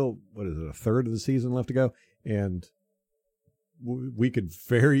 still, what is it, a third of the season left to go, and we could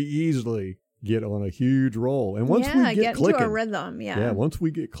very easily get on a huge roll. And once we get clicking, into a rhythm, once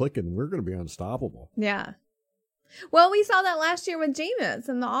we get clicking, we're going to be unstoppable. Yeah. Well, we saw that last year with Jameis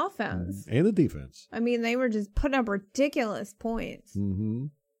and the offense. And the defense. I mean, they were just putting up ridiculous points. Mm-hmm.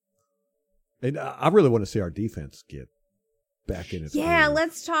 And I really want to see our defense get back in its groove.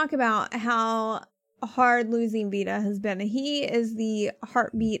 Let's talk about how hard losing Vita has been. He is the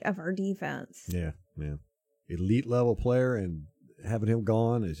heartbeat of our defense. Yeah, man. Elite level player, and having him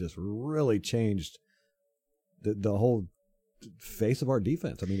gone has just really changed the whole face of our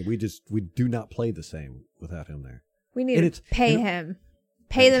defense. I mean, we do not play the same without him there. We need to pay him.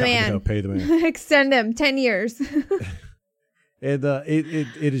 Pay the man. Pay the man. Extend him 10 years. And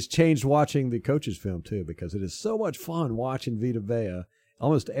it has changed watching the coaches' film, too, because it is so much fun watching Vita Vea.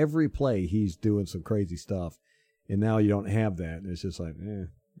 Almost every play, he's doing some crazy stuff. And now you don't have that. And it's just like,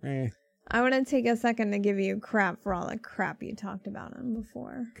 I want to take a second to give you crap for all the crap you talked about him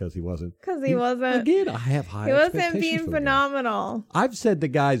before. Because he wasn't. Again, I have high he expectations. wasn't being phenomenal. I've said the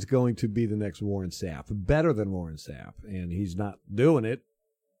guy's going to be the next Warren Sapp, better than Warren Sapp. And he's not doing it.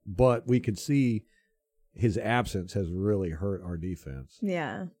 But we could see his absence has really hurt our defense.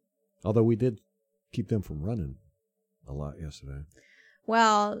 Yeah. Although we did keep them from running a lot yesterday.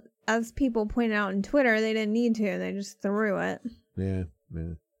 Well, as people pointed out on Twitter, they didn't need to. They just threw it. Yeah.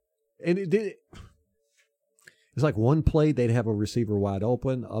 And it's like one play, they'd have a receiver wide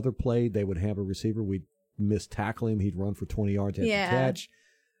open. Other play, they would have a receiver. We'd miss tackle him. He'd run for 20 yards after the catch.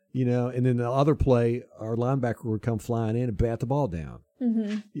 And then the other play, our linebacker would come flying in and bat the ball down.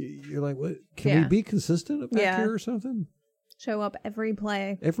 Mm-hmm. You're like, what? Can we be consistent back here or something? Show up every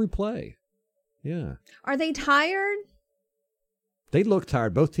play. Every play. Yeah. Are they tired? They look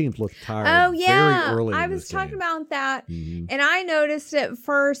tired. Both teams look tired. Oh, yeah. Very early I in was this talking game. about that. Mm-hmm. And I noticed it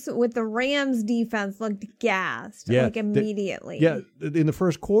first with the Rams defense looked gassed. Like immediately. In the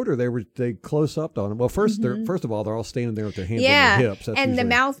first quarter, they close up on them. Well, first of all, they're all standing there with their hands on their hips. That's and the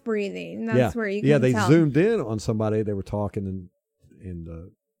mouth breathing. That's where you can tell. They tell. zoomed in on somebody. They were talking, and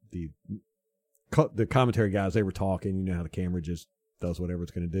the commentary guys, they were talking. You know how the camera just does whatever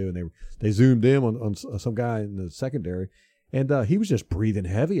it's going to do. And they zoomed in on some guy in the secondary. And he was just breathing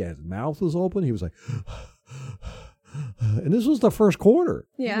heavy. His mouth was open. He was like, and this was the first quarter.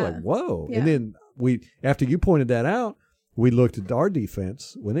 Yeah. Like, whoa. Yeah. And then after you pointed that out, we looked at our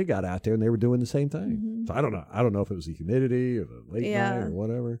defense when they got out there and they were doing the same thing. Mm-hmm. So I don't know. I don't know if it was the humidity or the late night or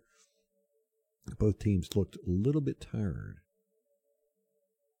whatever. Both teams looked a little bit tired.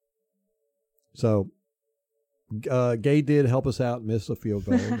 So Gay did help us out and miss a field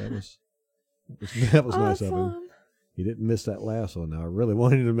goal. That was nice of him. He didn't miss that last one. Now I really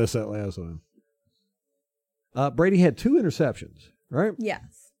wanted him to miss that last one. Brady had 2 interceptions, right?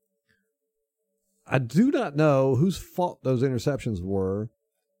 Yes. I do not know whose fault those interceptions were.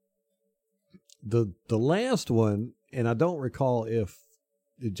 The last one, and I don't recall if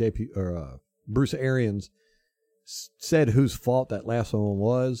JP or Bruce Arians said whose fault that last one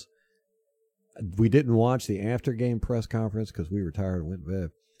was. We didn't watch the after game press conference because we were tired and went to bed.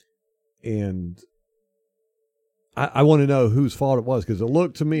 And I want to know whose fault it was because it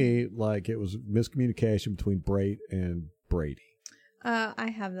looked to me like it was miscommunication between Brait and Brady.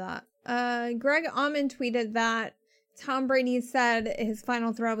 I have that. Greg Auman tweeted that Tom Brady said his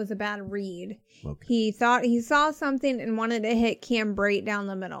final throw was a bad read. Okay. He thought he saw something and wanted to hit Cam Brate down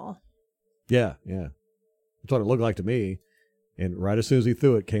the middle. Yeah. That's what it looked like to me. And right as soon as he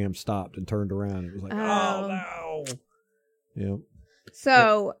threw it, Cam stopped and turned around. It was like, oh no. Yeah.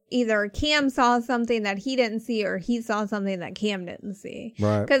 So either Cam saw something that he didn't see or he saw something that Cam didn't see.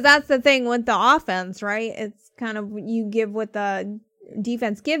 Right. Because that's the thing with the offense, right? It's kind of you give what the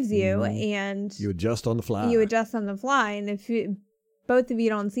defense gives you and you adjust on the fly. And if both of you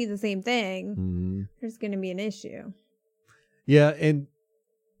don't see the same thing, there's going to be an issue. Yeah, and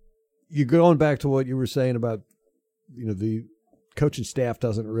you're going back to what you were saying about, the coaching staff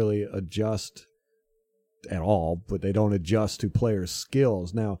doesn't really adjust at all, but they don't adjust to players'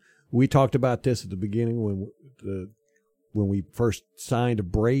 skills. Now, we talked about this at the beginning when we first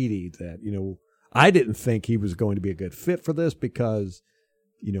signed Brady that, I didn't think he was going to be a good fit for this because,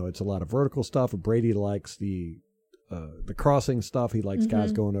 it's a lot of vertical stuff. And Brady likes the crossing stuff. He likes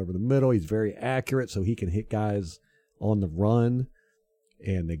guys going over the middle. He's very accurate, so he can hit guys on the run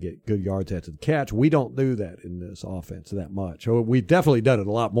and they get good yards after the catch. We don't do that in this offense that much. We've definitely done it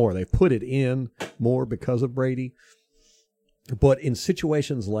a lot more. They put it in more because of Brady. But in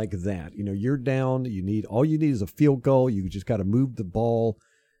situations like that, you're down, all you need is a field goal. You just got to move the ball,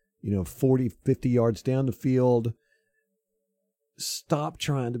 40, 50 yards down the field. Stop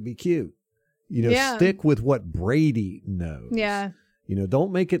trying to be cute. Stick with what Brady knows. Yeah.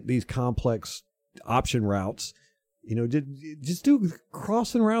 Don't make it these complex option routes. just do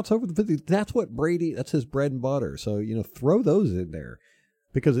crossing routes over the 50. That's what Brady, that's his bread and butter. So, throw those in there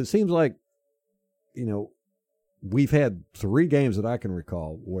because it seems like, we've had 3 games that I can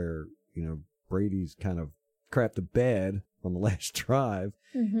recall where, Brady's kind of crapped the bed on the last drive.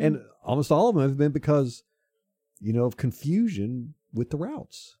 Mm-hmm. And almost all of them have been because, of confusion with the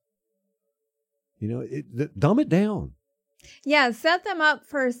routes. Dumb it down. Yeah, set them up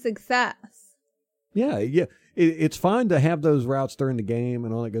for success. Yeah. It's fine to have those routes during the game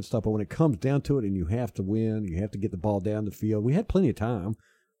and all that good stuff, but when it comes down to it and you have to win, you have to get the ball down the field. We had plenty of time.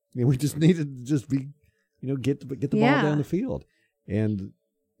 We just needed to just be, get the ball down the field. And,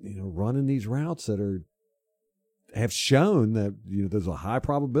 running these routes that have shown that, there's a high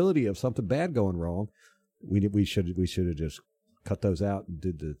probability of something bad going wrong. We should have just cut those out and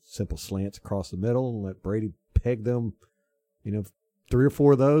did the simple slants across the middle and let Brady peg them, 3 or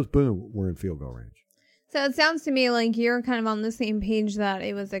 4 of those, boom, we're in field goal range. So it sounds to me like you're kind of on the same page that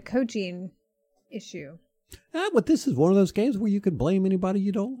it was a coaching issue. But this is one of those games where you can blame anybody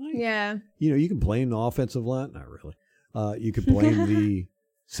you don't like. Yeah. You can blame the offensive line. Not really. You can blame the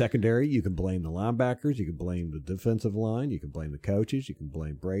secondary. You can blame the linebackers. You can blame the defensive line. You can blame the coaches. You can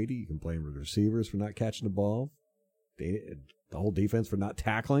blame Brady. You can blame the receivers for not catching the ball. The whole defense for not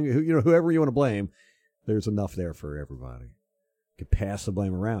tackling. Whoever you want to blame, there's enough there for everybody. You can pass the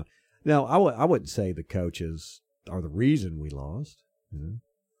blame around. Now, I wouldn't say the coaches are the reason we lost.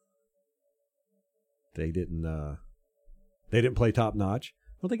 They didn't play top notch.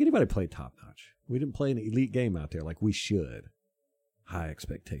 I don't think anybody played top notch. We didn't play an elite game out there like we should. High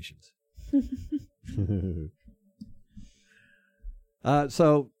expectations.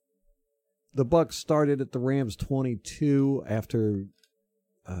 So the Bucs started at the Rams 22 after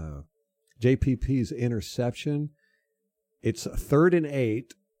JPP's interception. It's 3rd and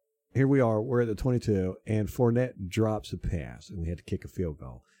 8. Here we are. We're at the 22, and Fournette drops a pass, and we had to kick a field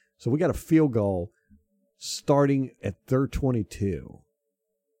goal. So we got a field goal starting at their 22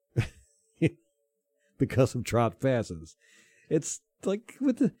 because of dropped passes. It's like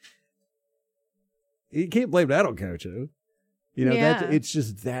you can't blame that on coach.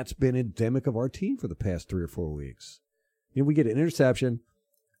 That's been endemic of our team for the past 3 or 4 weeks. We get an interception.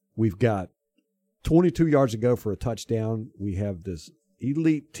 We've got 22 yards to go for a touchdown. We have this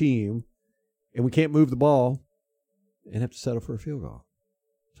elite team, and we can't move the ball and have to settle for a field goal.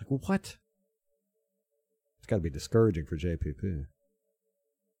 It's like, well, what? It's got to be discouraging for JPP.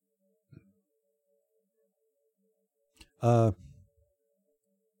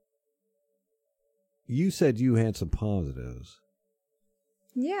 You said you had some positives.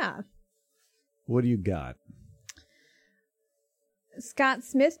 Yeah. What do you got? Scott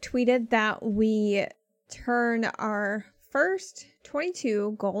Smith tweeted that we turn our first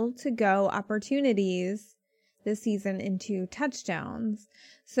 22 goal-to-go opportunities this season into touchdowns.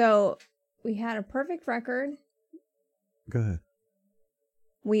 So we had a perfect record. Go ahead.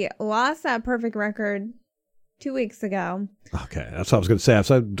 We lost that perfect record 2 weeks ago. Okay, that's what I was going to say.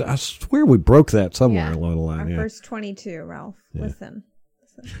 I swear we broke that somewhere along the line. Our first 22, Ralph. Yeah. Listen.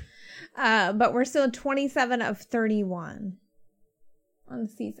 But we're still 27 of 31 on the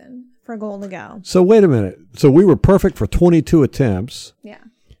season for goal to go. So wait a minute. So we were perfect for 22 attempts. Yeah.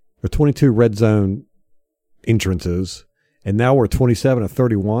 Or 22 red zone entrances, and now we're 27 of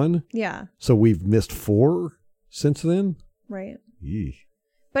 31. Yeah. So we've missed 4 since then. Right. Yee.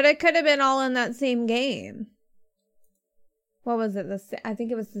 But it could have been all in that same game. What was it? I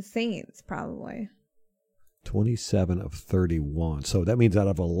think it was the Saints, probably. 27 of 31. So that means out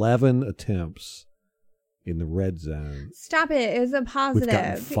of 11 attempts in the red zone. Stop it. It was a positive. We've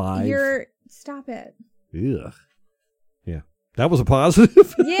gotten 5. Stop it. Ugh. Yeah. That was a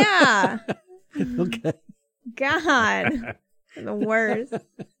positive? Yeah. Okay. God. The worst.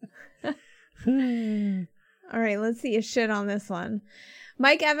 All right, let's see a shit on this one.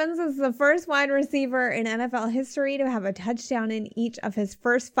 Mike Evans is the first wide receiver in NFL history to have a touchdown in each of his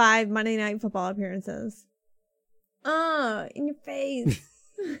first 5 Monday Night Football appearances. In your face.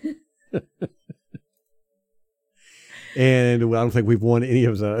 And I don't think we've won any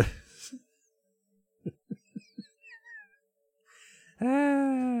of those.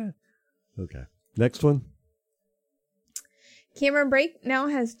 Okay. Next one. Cameron Brake now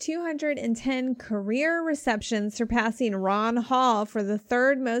has 210 career receptions, surpassing Ron Hall for the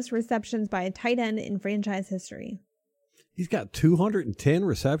 3rd most receptions by a tight end in franchise history. He's got 210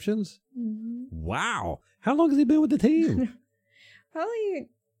 receptions? Mm-hmm. Wow. How long has he been with the team? Probably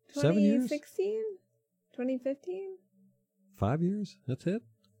 7 years? 2016, 2015. 5 years? That's it?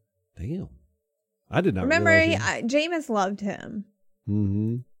 Damn. I did not remember realize Jameis loved him.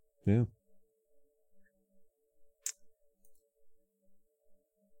 Mm-hmm. Yeah.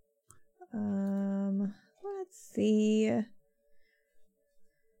 Let's see.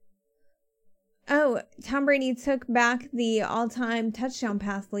 Oh, Tom Brady took back the all-time touchdown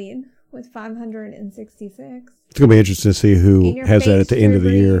pass lead with 566. It's going to be interesting to see who has that at the end of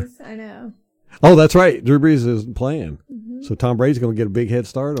the year. I know. Oh, that's right. Drew Brees isn't playing. Mm-hmm. So Tom Brady's going to get a big head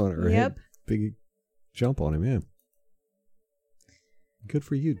start on it. Or yep. Big jump on him, yeah. Good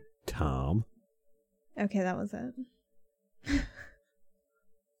for you, Tom. Okay, that was it.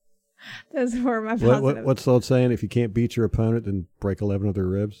 Those were my positives. What's the old saying? If you can't beat your opponent, then break 11 of their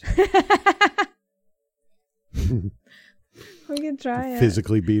ribs. We can try it.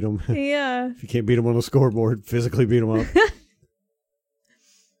 Physically beat them. Yeah. If you can't beat them on the scoreboard, physically beat them up.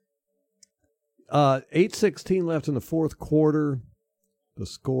 8:16 left in the fourth quarter. The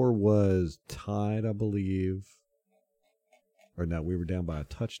score was tied, I believe. Or no, we were down by a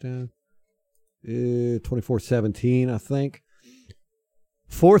touchdown. 24-17, I think.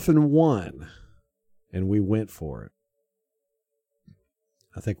 4th and 1, and we went for it.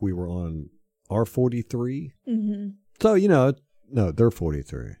 I think we were on our 43. Mm-hmm. So, no, they're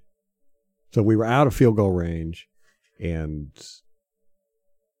 43. So we were out of field goal range, and,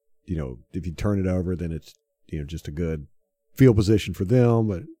 if you turn it over, then it's, just a good field position for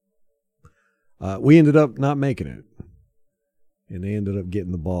them. But we ended up not making it, and they ended up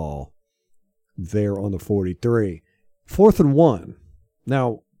getting the ball there on the 43. 4th and 1.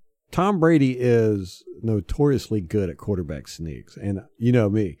 Now, Tom Brady is notoriously good at quarterback sneaks. And you know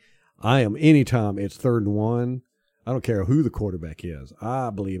me, I am anytime it's 3rd and 1, I don't care who the quarterback is.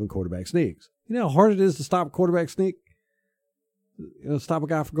 I believe in quarterback sneaks. You know how hard it is to stop a quarterback sneak? Stop a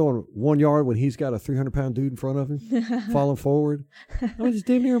guy from going 1 yard when he's got a 300-pound dude in front of him, falling forward. It's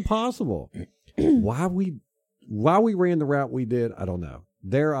damn near impossible. Why we ran the route we did, I don't know.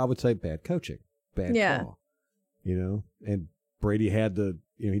 There, I would say bad coaching, bad call. And Brady had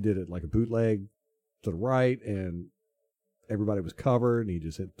he did it like a bootleg to the right, and everybody was covered, and he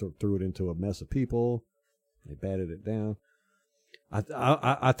just threw it into a mess of people. They batted it down.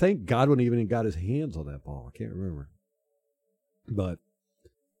 I think Godwin even got his hands on that ball. I can't remember. But,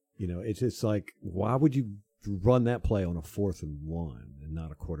 it's just like, why would you run that play on a 4th and 1 and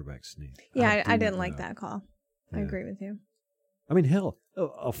not a quarterback sneak? Yeah, I didn't like that call. Yeah. I agree with you. I mean, hell,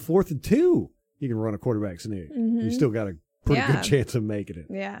 a 4th and 2, you can run a quarterback sneak. Mm-hmm. You still got a pretty good chance of making it.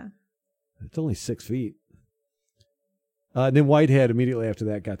 Yeah. It's only 6 feet. And then Whitehead immediately after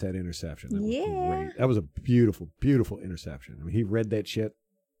that got that interception. That was great. That was a beautiful, beautiful interception. I mean, he read that shit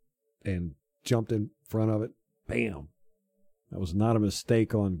and jumped in front of it. Bam. That was not a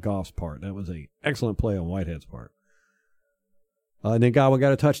mistake on Goff's part. That was an excellent play on Whitehead's part. And then Godwin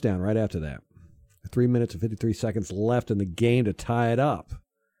got a touchdown right after that. 3 minutes and 53 seconds left in the game to tie it up.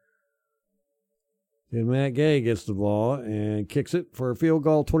 Then Matt Gay gets the ball and kicks it for a field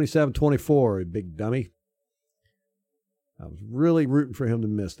goal, 27-24, big dummy. I was really rooting for him to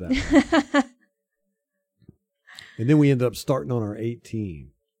miss that one. And then we ended up starting on our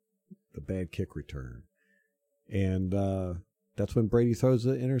 18, the bad kick return. And that's when Brady throws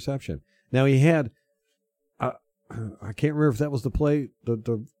the interception. Now he had, I can't remember if that was the play,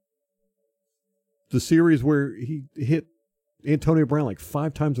 the series where he hit Antonio Brown like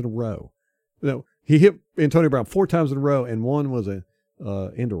 5 times in a row. No, he hit Antonio Brown 4 times in a row, and one was a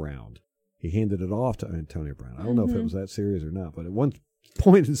end around. He handed it off to Antonio Brown. I don't know if it was that series or not, but at one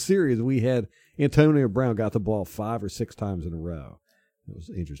point in the series, we had Antonio Brown got the ball 5 or 6 times in a row. It was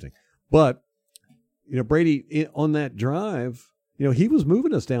interesting. But, Brady, on that drive, he was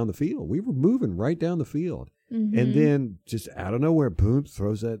moving us down the field. We were moving right down the field. Mm-hmm. And then just out of nowhere, boom,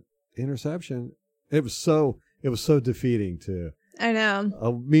 throws that interception. It was so defeating to. I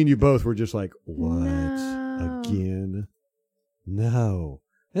know. Me and you both were just like, what? No. Again? No.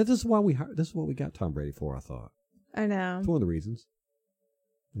 And this is what we got Tom Brady for, I thought. I know. It's one of the reasons.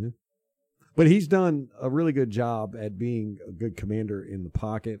 Yeah. But he's done a really good job at being a good commander in the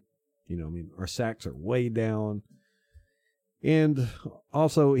pocket. Our sacks are way down. And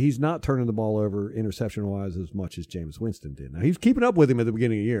also, he's not turning the ball over interception-wise as much as Jameis Winston did. Now, he's keeping up with him at the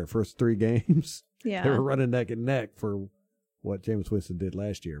beginning of the year. First 3 games, they were running neck and neck for what Jameis Winston did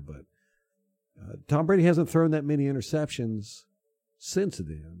last year. But Tom Brady hasn't thrown that many interceptions since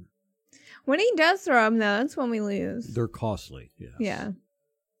then. When he does throw them, though, that's when we lose. They're costly, yes. Yeah.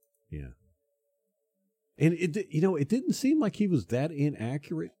 Yeah. And, it didn't seem like he was that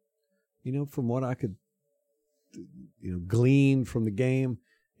inaccurate, from what I could, glean from the game.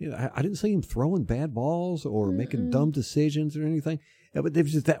 I didn't see him throwing bad balls or making dumb decisions or anything. Yeah, but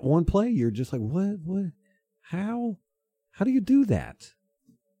there's just that one play. You're just like, what? How do you do that?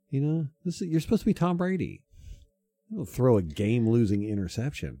 You're supposed to be Tom Brady. You don't throw a game-losing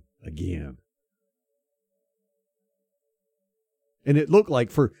interception. again. And it looked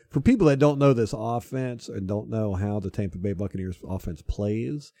like, for people that don't know this offense and don't know how the Tampa Bay Buccaneers offense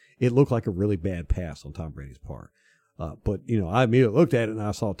plays, it looked like a really bad pass on Tom Brady's part. But, I immediately looked at it and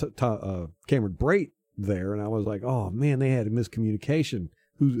I saw Cameron Brate there, and I was like, oh, man, they had a miscommunication.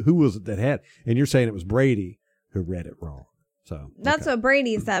 Who was it that had? And you're saying it was Brady who read it wrong. So that's what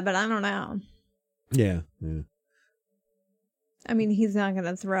Brady said, but I don't know. Yeah. I mean, he's not going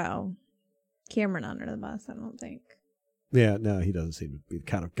to throw Cameron under the bus, I don't think. Yeah, no, he doesn't seem to be the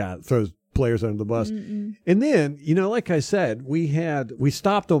kind of guy that throws players under the bus. Mm-mm. And then, like I said, we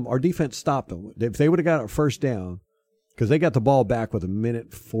stopped them. Our defense stopped them. If they would have got a first down, because they got the ball back with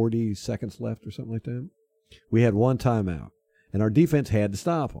 1:40 seconds left or something like that, we had one timeout. And our defense had to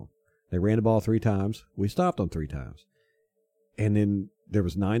stop them. They ran the ball 3 times. We stopped them 3 times. And then there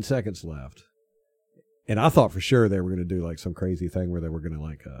was 9 seconds left. And I thought for sure they were going to do like some crazy thing where they were going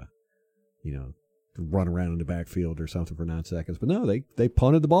to run around in the backfield or something for 9 seconds. But no, they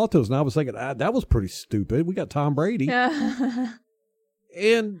punted the ball to us. And I was thinking, that was pretty stupid. We got Tom Brady. And,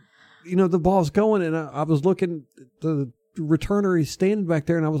 the ball's going. And I was looking, the returner, he's standing back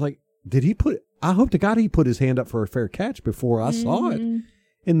there. And I was like, I hope to God he put his hand up for a fair catch before I saw it. And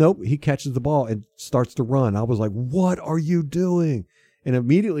nope, he catches the ball and starts to run. I was like, what are you doing? And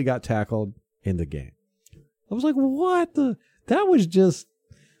immediately got tackled in the game. I was like, what the? That was just,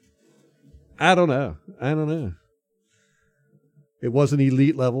 I don't know. It wasn't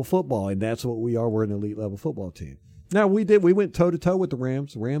elite level football, and that's what we are. We're an elite level football team. Now, we went toe to toe with the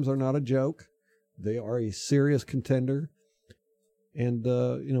Rams. The Rams are not a joke. They are a serious contender. And,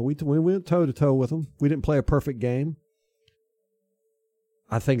 we went toe to toe with them. We didn't play a perfect game.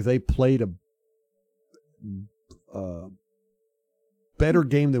 I think they played a better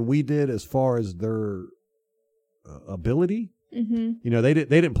game than we did as far as their ability. Mm-hmm. They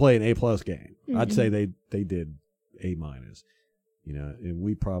didn't play an A+ game. Mm-hmm. I'd say they did A-, and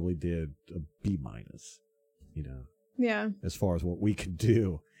we probably did a B-, Yeah. as far as what we could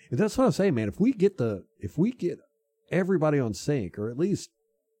do. And that's what I'm saying, man. If we get everybody on sync, or at least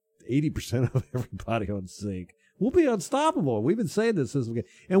 80% of everybody on sync, we'll be unstoppable. We've been saying this since we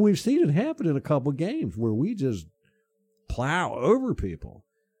and we've seen it happen in a couple games where we just plow over people,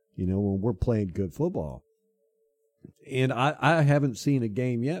 when we're playing good football. And I haven't seen a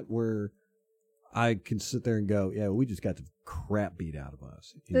game yet where I can sit there and go, yeah, we just got the crap beat out of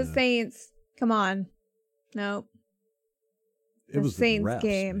us. The Saints, come on. Nope. It was Saints the refs,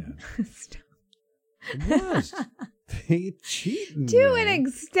 game. It was. They cheating. To an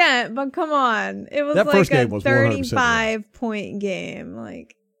extent, but come on. It was That like first a game was 35-point game.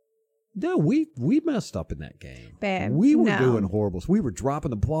 Like, no, we messed up in that game. Bad. We were No. doing horrible. We were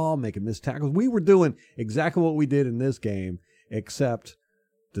dropping the ball, making missed tackles. We were doing exactly what we did in this game, except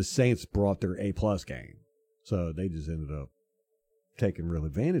the Saints brought their A+ game. So they just ended up taking real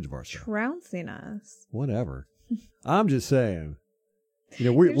advantage of ourselves. trouncing us. Whatever. I'm just saying.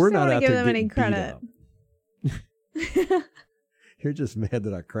 You We're just don't not wanna out give there them any getting credit. beat up. You're just mad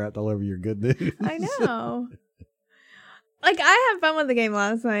that I crapped all over your good news. I know. Like, I had fun with the game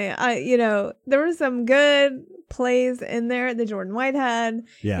last night. There were some good plays in there. The Jordan Whitehead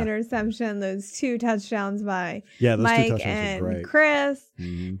interception, those 2 touchdowns by those 2 Mike touchdowns were and great. Chris,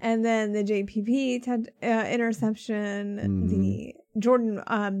 Mhm. and then the JPP interception, Mhm. the Jordan,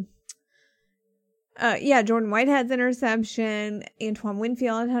 Jordan Whitehead's interception. Antoine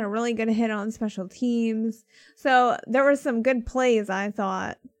Winfield had a really good hit on special teams. So there were some good plays, I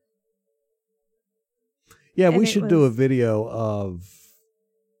thought. Yeah, And we it should do a was- video of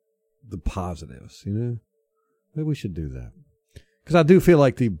the positives, Maybe we should do that. Because I do feel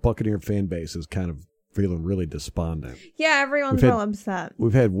like the Buccaneer fan base is kind of feeling really despondent. Yeah, everyone's We've real had- upset.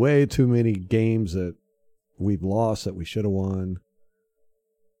 We've had way too many games that we've lost that we should have won.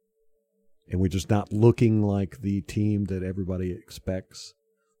 And we're just not looking like the team that everybody expects.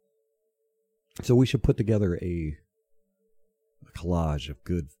 So we should put together a collage of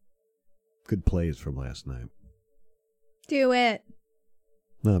good plays from last night. Do it.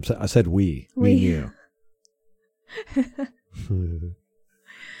 No, I said we. Me and you.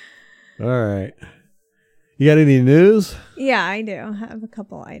 All right. You got any news? Yeah, I do. I have a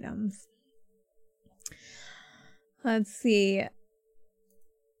couple items. Let's see.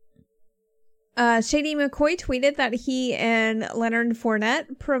 Shady McCoy tweeted that he and Leonard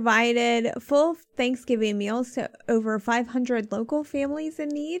Fournette provided full Thanksgiving meals to over 500 local families in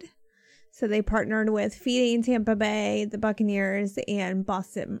need. So they partnered with Feeding Tampa Bay, the Buccaneers, and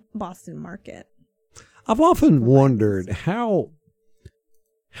Boston Market. I've often wondered how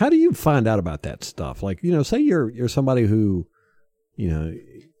do you find out about that stuff? Like, say you're somebody who,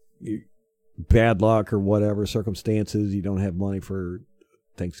 bad luck or whatever circumstances, you don't have money for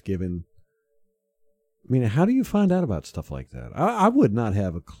Thanksgiving. I mean, how do you find out about stuff like that? I would not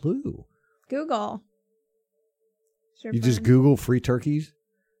have a clue. Google. You just Google free turkeys?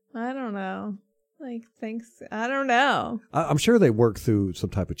 I don't know. I don't know. I'm sure they work through some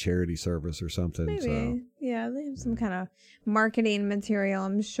type of charity service or something. Maybe. So. Yeah, they have some kind of marketing material,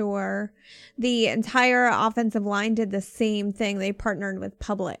 I'm sure. The entire offensive line did the same thing. They partnered with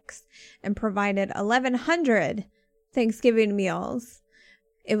Publix and provided 1,100 Thanksgiving meals.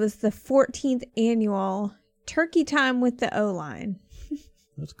 It was the 14th annual Turkey Time with the O-line.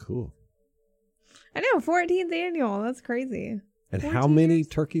 That's cool. I know, 14th annual. That's crazy. And how many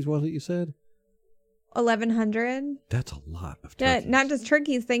turkeys was it you said? 1,100. That's a lot of turkeys. Not just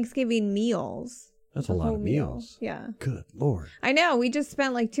turkeys, Thanksgiving meals. That's a lot of meals. Yeah. Good Lord. I know. We just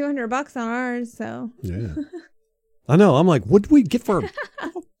spent like $200 on ours, so. Yeah. I know. I'm like, what did we get for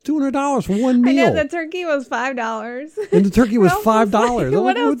 $200 for one meal? I know the turkey was $5. And the turkey was $5.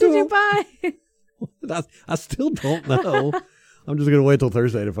 What else did you buy? I still don't know. I'm just going to wait till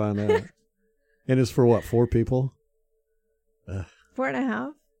Thursday to find out. And it's for what, 4 people?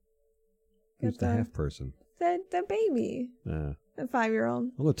 4.5. Who's the half person? The baby. The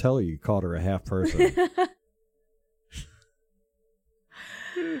 5-year-old. I'm going to tell her you called her a half person.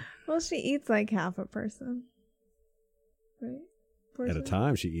 Well, she eats like half a person. Right? At a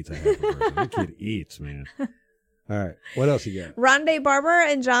time, she eats a half a person. That kid eats, man. All right. What else you got? Rondé Barber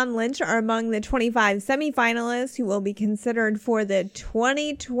and John Lynch are among the 25 semifinalists who will be considered for the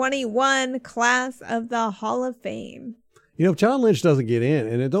 2021 class of the Hall of Fame. You know, if John Lynch doesn't get in,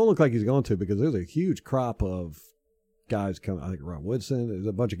 and it don't look like he's going to, because there's a huge crop of guys coming. I think Ron Woodson. There's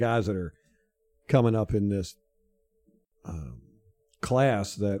a bunch of guys that are coming up in this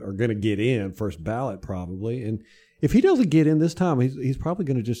class that are going to get in first ballot probably. And if he doesn't get in this time, he's probably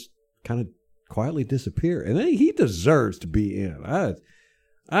going to just kind of quietly disappear. And he deserves to be in.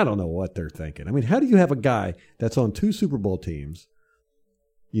 I don't know what they're thinking. I mean, how do you have a guy that's on 2 Super Bowl teams?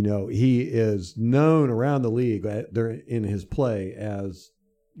 You know, he is known around the league in his play as,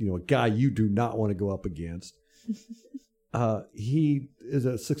 you know, a guy you do not want to go up against. He is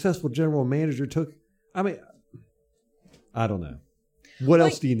a successful general manager. I don't know. What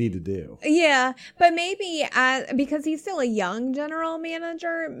else do you need to do? Yeah, but maybe because he's still a young general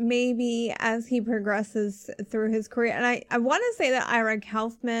manager, maybe as he progresses through his career. And I want to say that Ira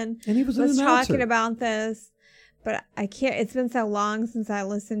Kaufman was talking about this, but I can't. It's been so long since I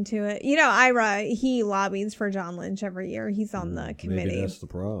listened to it. You know, Ira, he lobbies for John Lynch every year. He's on the committee. Maybe that's the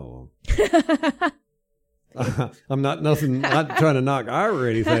problem. I'm not trying to knock Ira or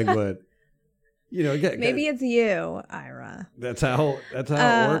anything, but. You know, maybe it's you, Ira. That's how it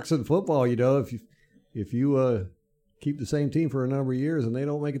works in football. You know, if you keep the same team for a number of years and they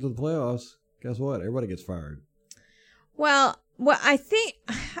don't make it to the playoffs, guess what? Everybody gets fired. Well, I think,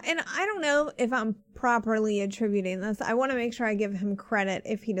 and I don't know if I'm properly attributing this. I want to make sure I give him credit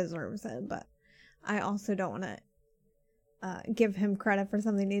if he deserves it, but I also don't want to give him credit for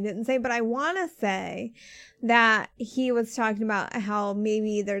something he didn't say. But I want to say that he was talking about how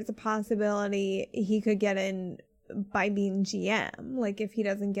maybe there's a possibility he could get in by being GM. Like if he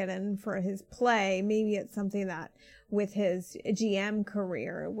doesn't get in for his play, maybe it's something that with his GM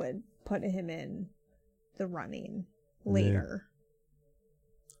career would put him in the running later.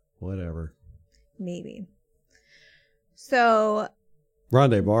 Yeah. Whatever. Maybe. So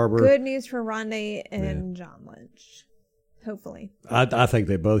Rondé Barber. Good news for Rondé and John Lynch. Hopefully. I think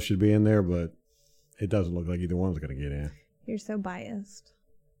they both should be in there, but it doesn't look like either one's going to get in. You're so biased.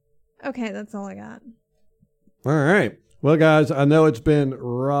 Okay, that's all I got. All right. Well, guys, I know it's been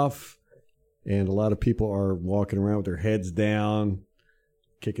rough, and a lot of people are walking around with their heads down,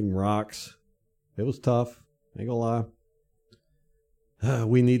 kicking rocks. It was tough. Ain't going to lie.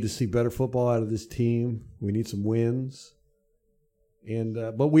 We need to see better football out of this team. We need some wins. And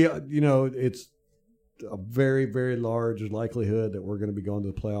but we, you know, it's a very, very large likelihood that we're going to be going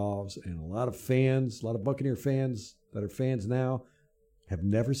to the playoffs. And a lot of Buccaneer fans that are fans now have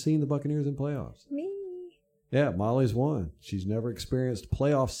never seen the Buccaneers in playoffs. Me. Yeah, Molly's one. She's never experienced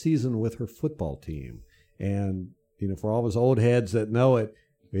playoff season with her football team. And, you know, for all of us old heads that know it,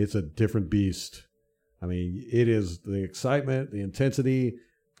 it's a different beast. I mean, it is the excitement, the intensity,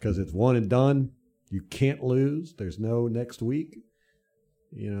 because it's one and done. You can't lose. There's no next week.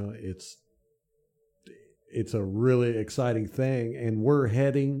 You know, it's a really exciting thing, and we're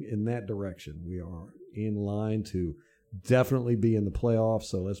heading in that direction. We are in line to definitely be in the playoffs,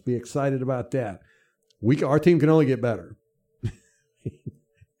 so let's be excited about that. Our team can only get better.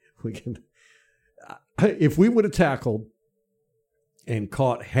 If we would have tackled and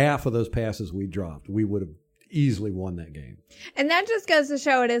caught half of those passes we dropped, we would have easily won that game. And that just goes to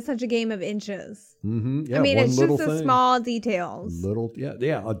show it is such a game of inches. Mm-hmm. Yeah, I mean, it's just the thing. small details.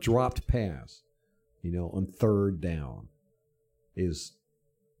 A dropped pass, on third down is,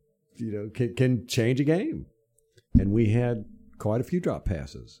 can change a game. And we had quite a few drop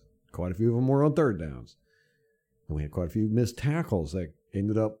passes. Quite a few of them were on third downs. And we had quite a few missed tackles that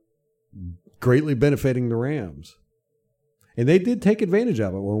ended up greatly benefiting the Rams. And they did take advantage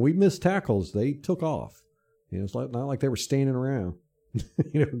of it. When we missed tackles, they took off. It's not like they were standing around,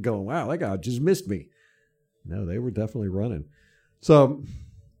 going, wow, that guy just missed me. No, they were definitely running. So,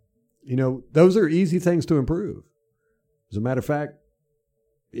 those are easy things to improve. As a matter of fact,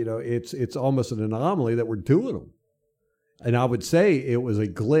 it's almost an anomaly that we're doing them. And I would say it was a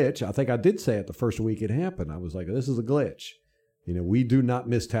glitch. I think I did say it the first week it happened. I was like, this is a glitch. We do not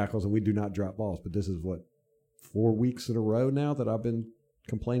miss tackles and we do not drop balls. But this is 4 weeks in a row now that I've been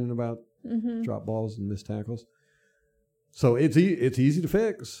complaining about drop balls and missed tackles. So it's easy to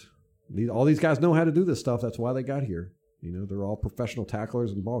fix. All these guys know how to do this stuff. That's why they got here. They're all professional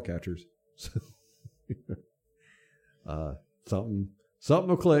tacklers and ball catchers. So something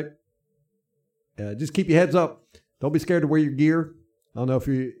will click. Just keep your heads up. Don't be scared to wear your gear. I don't know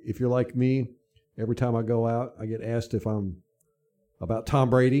if you're like me. Every time I go out, I get asked if I'm about Tom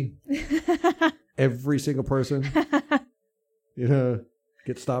Brady. Every single person,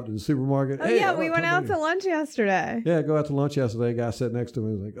 get stopped in the supermarket. Oh, hey, we went out to lunch yesterday. Yeah, go out to lunch yesterday. A guy sat next to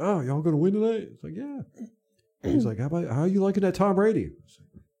me. He's like, "Oh, y'all going to win tonight?" It's like, "Yeah." He's like, "How are you liking that Tom Brady?"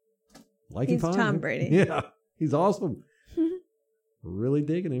 Like, he's fine, Tom Brady. Yeah, he's awesome. Really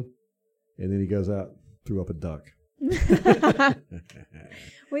digging him. And then he goes out, threw up a duck.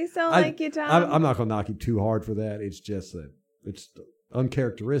 We still like you, Tom. I'm not going to knock you too hard for that. It's just that it's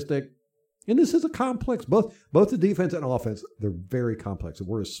uncharacteristic. And this is a complex, both the defense and offense, they're very complex. And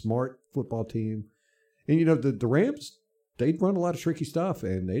we're a smart football team. And, the Rams, they'd run a lot of tricky stuff,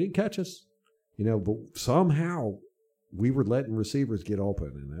 and they didn't catch us. But somehow we were letting receivers get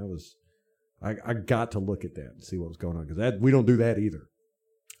open. And that was, I got to look at that and see what was going on. Because we don't do that either.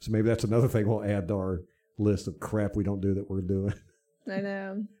 So maybe that's another thing we'll add to our list of crap we don't do that we're doing. I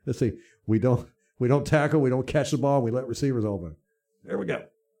know. Let's see. We don't tackle, we don't catch the ball, we let receivers open. There we go.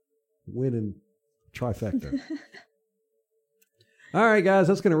 Winning trifecta. All right, guys,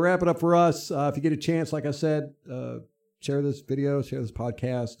 that's going to wrap it up for us. If you get a chance, like I said, share this video, share this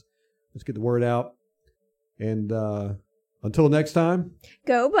podcast. Let's get the word out. And until next time,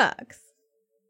 go Bucks.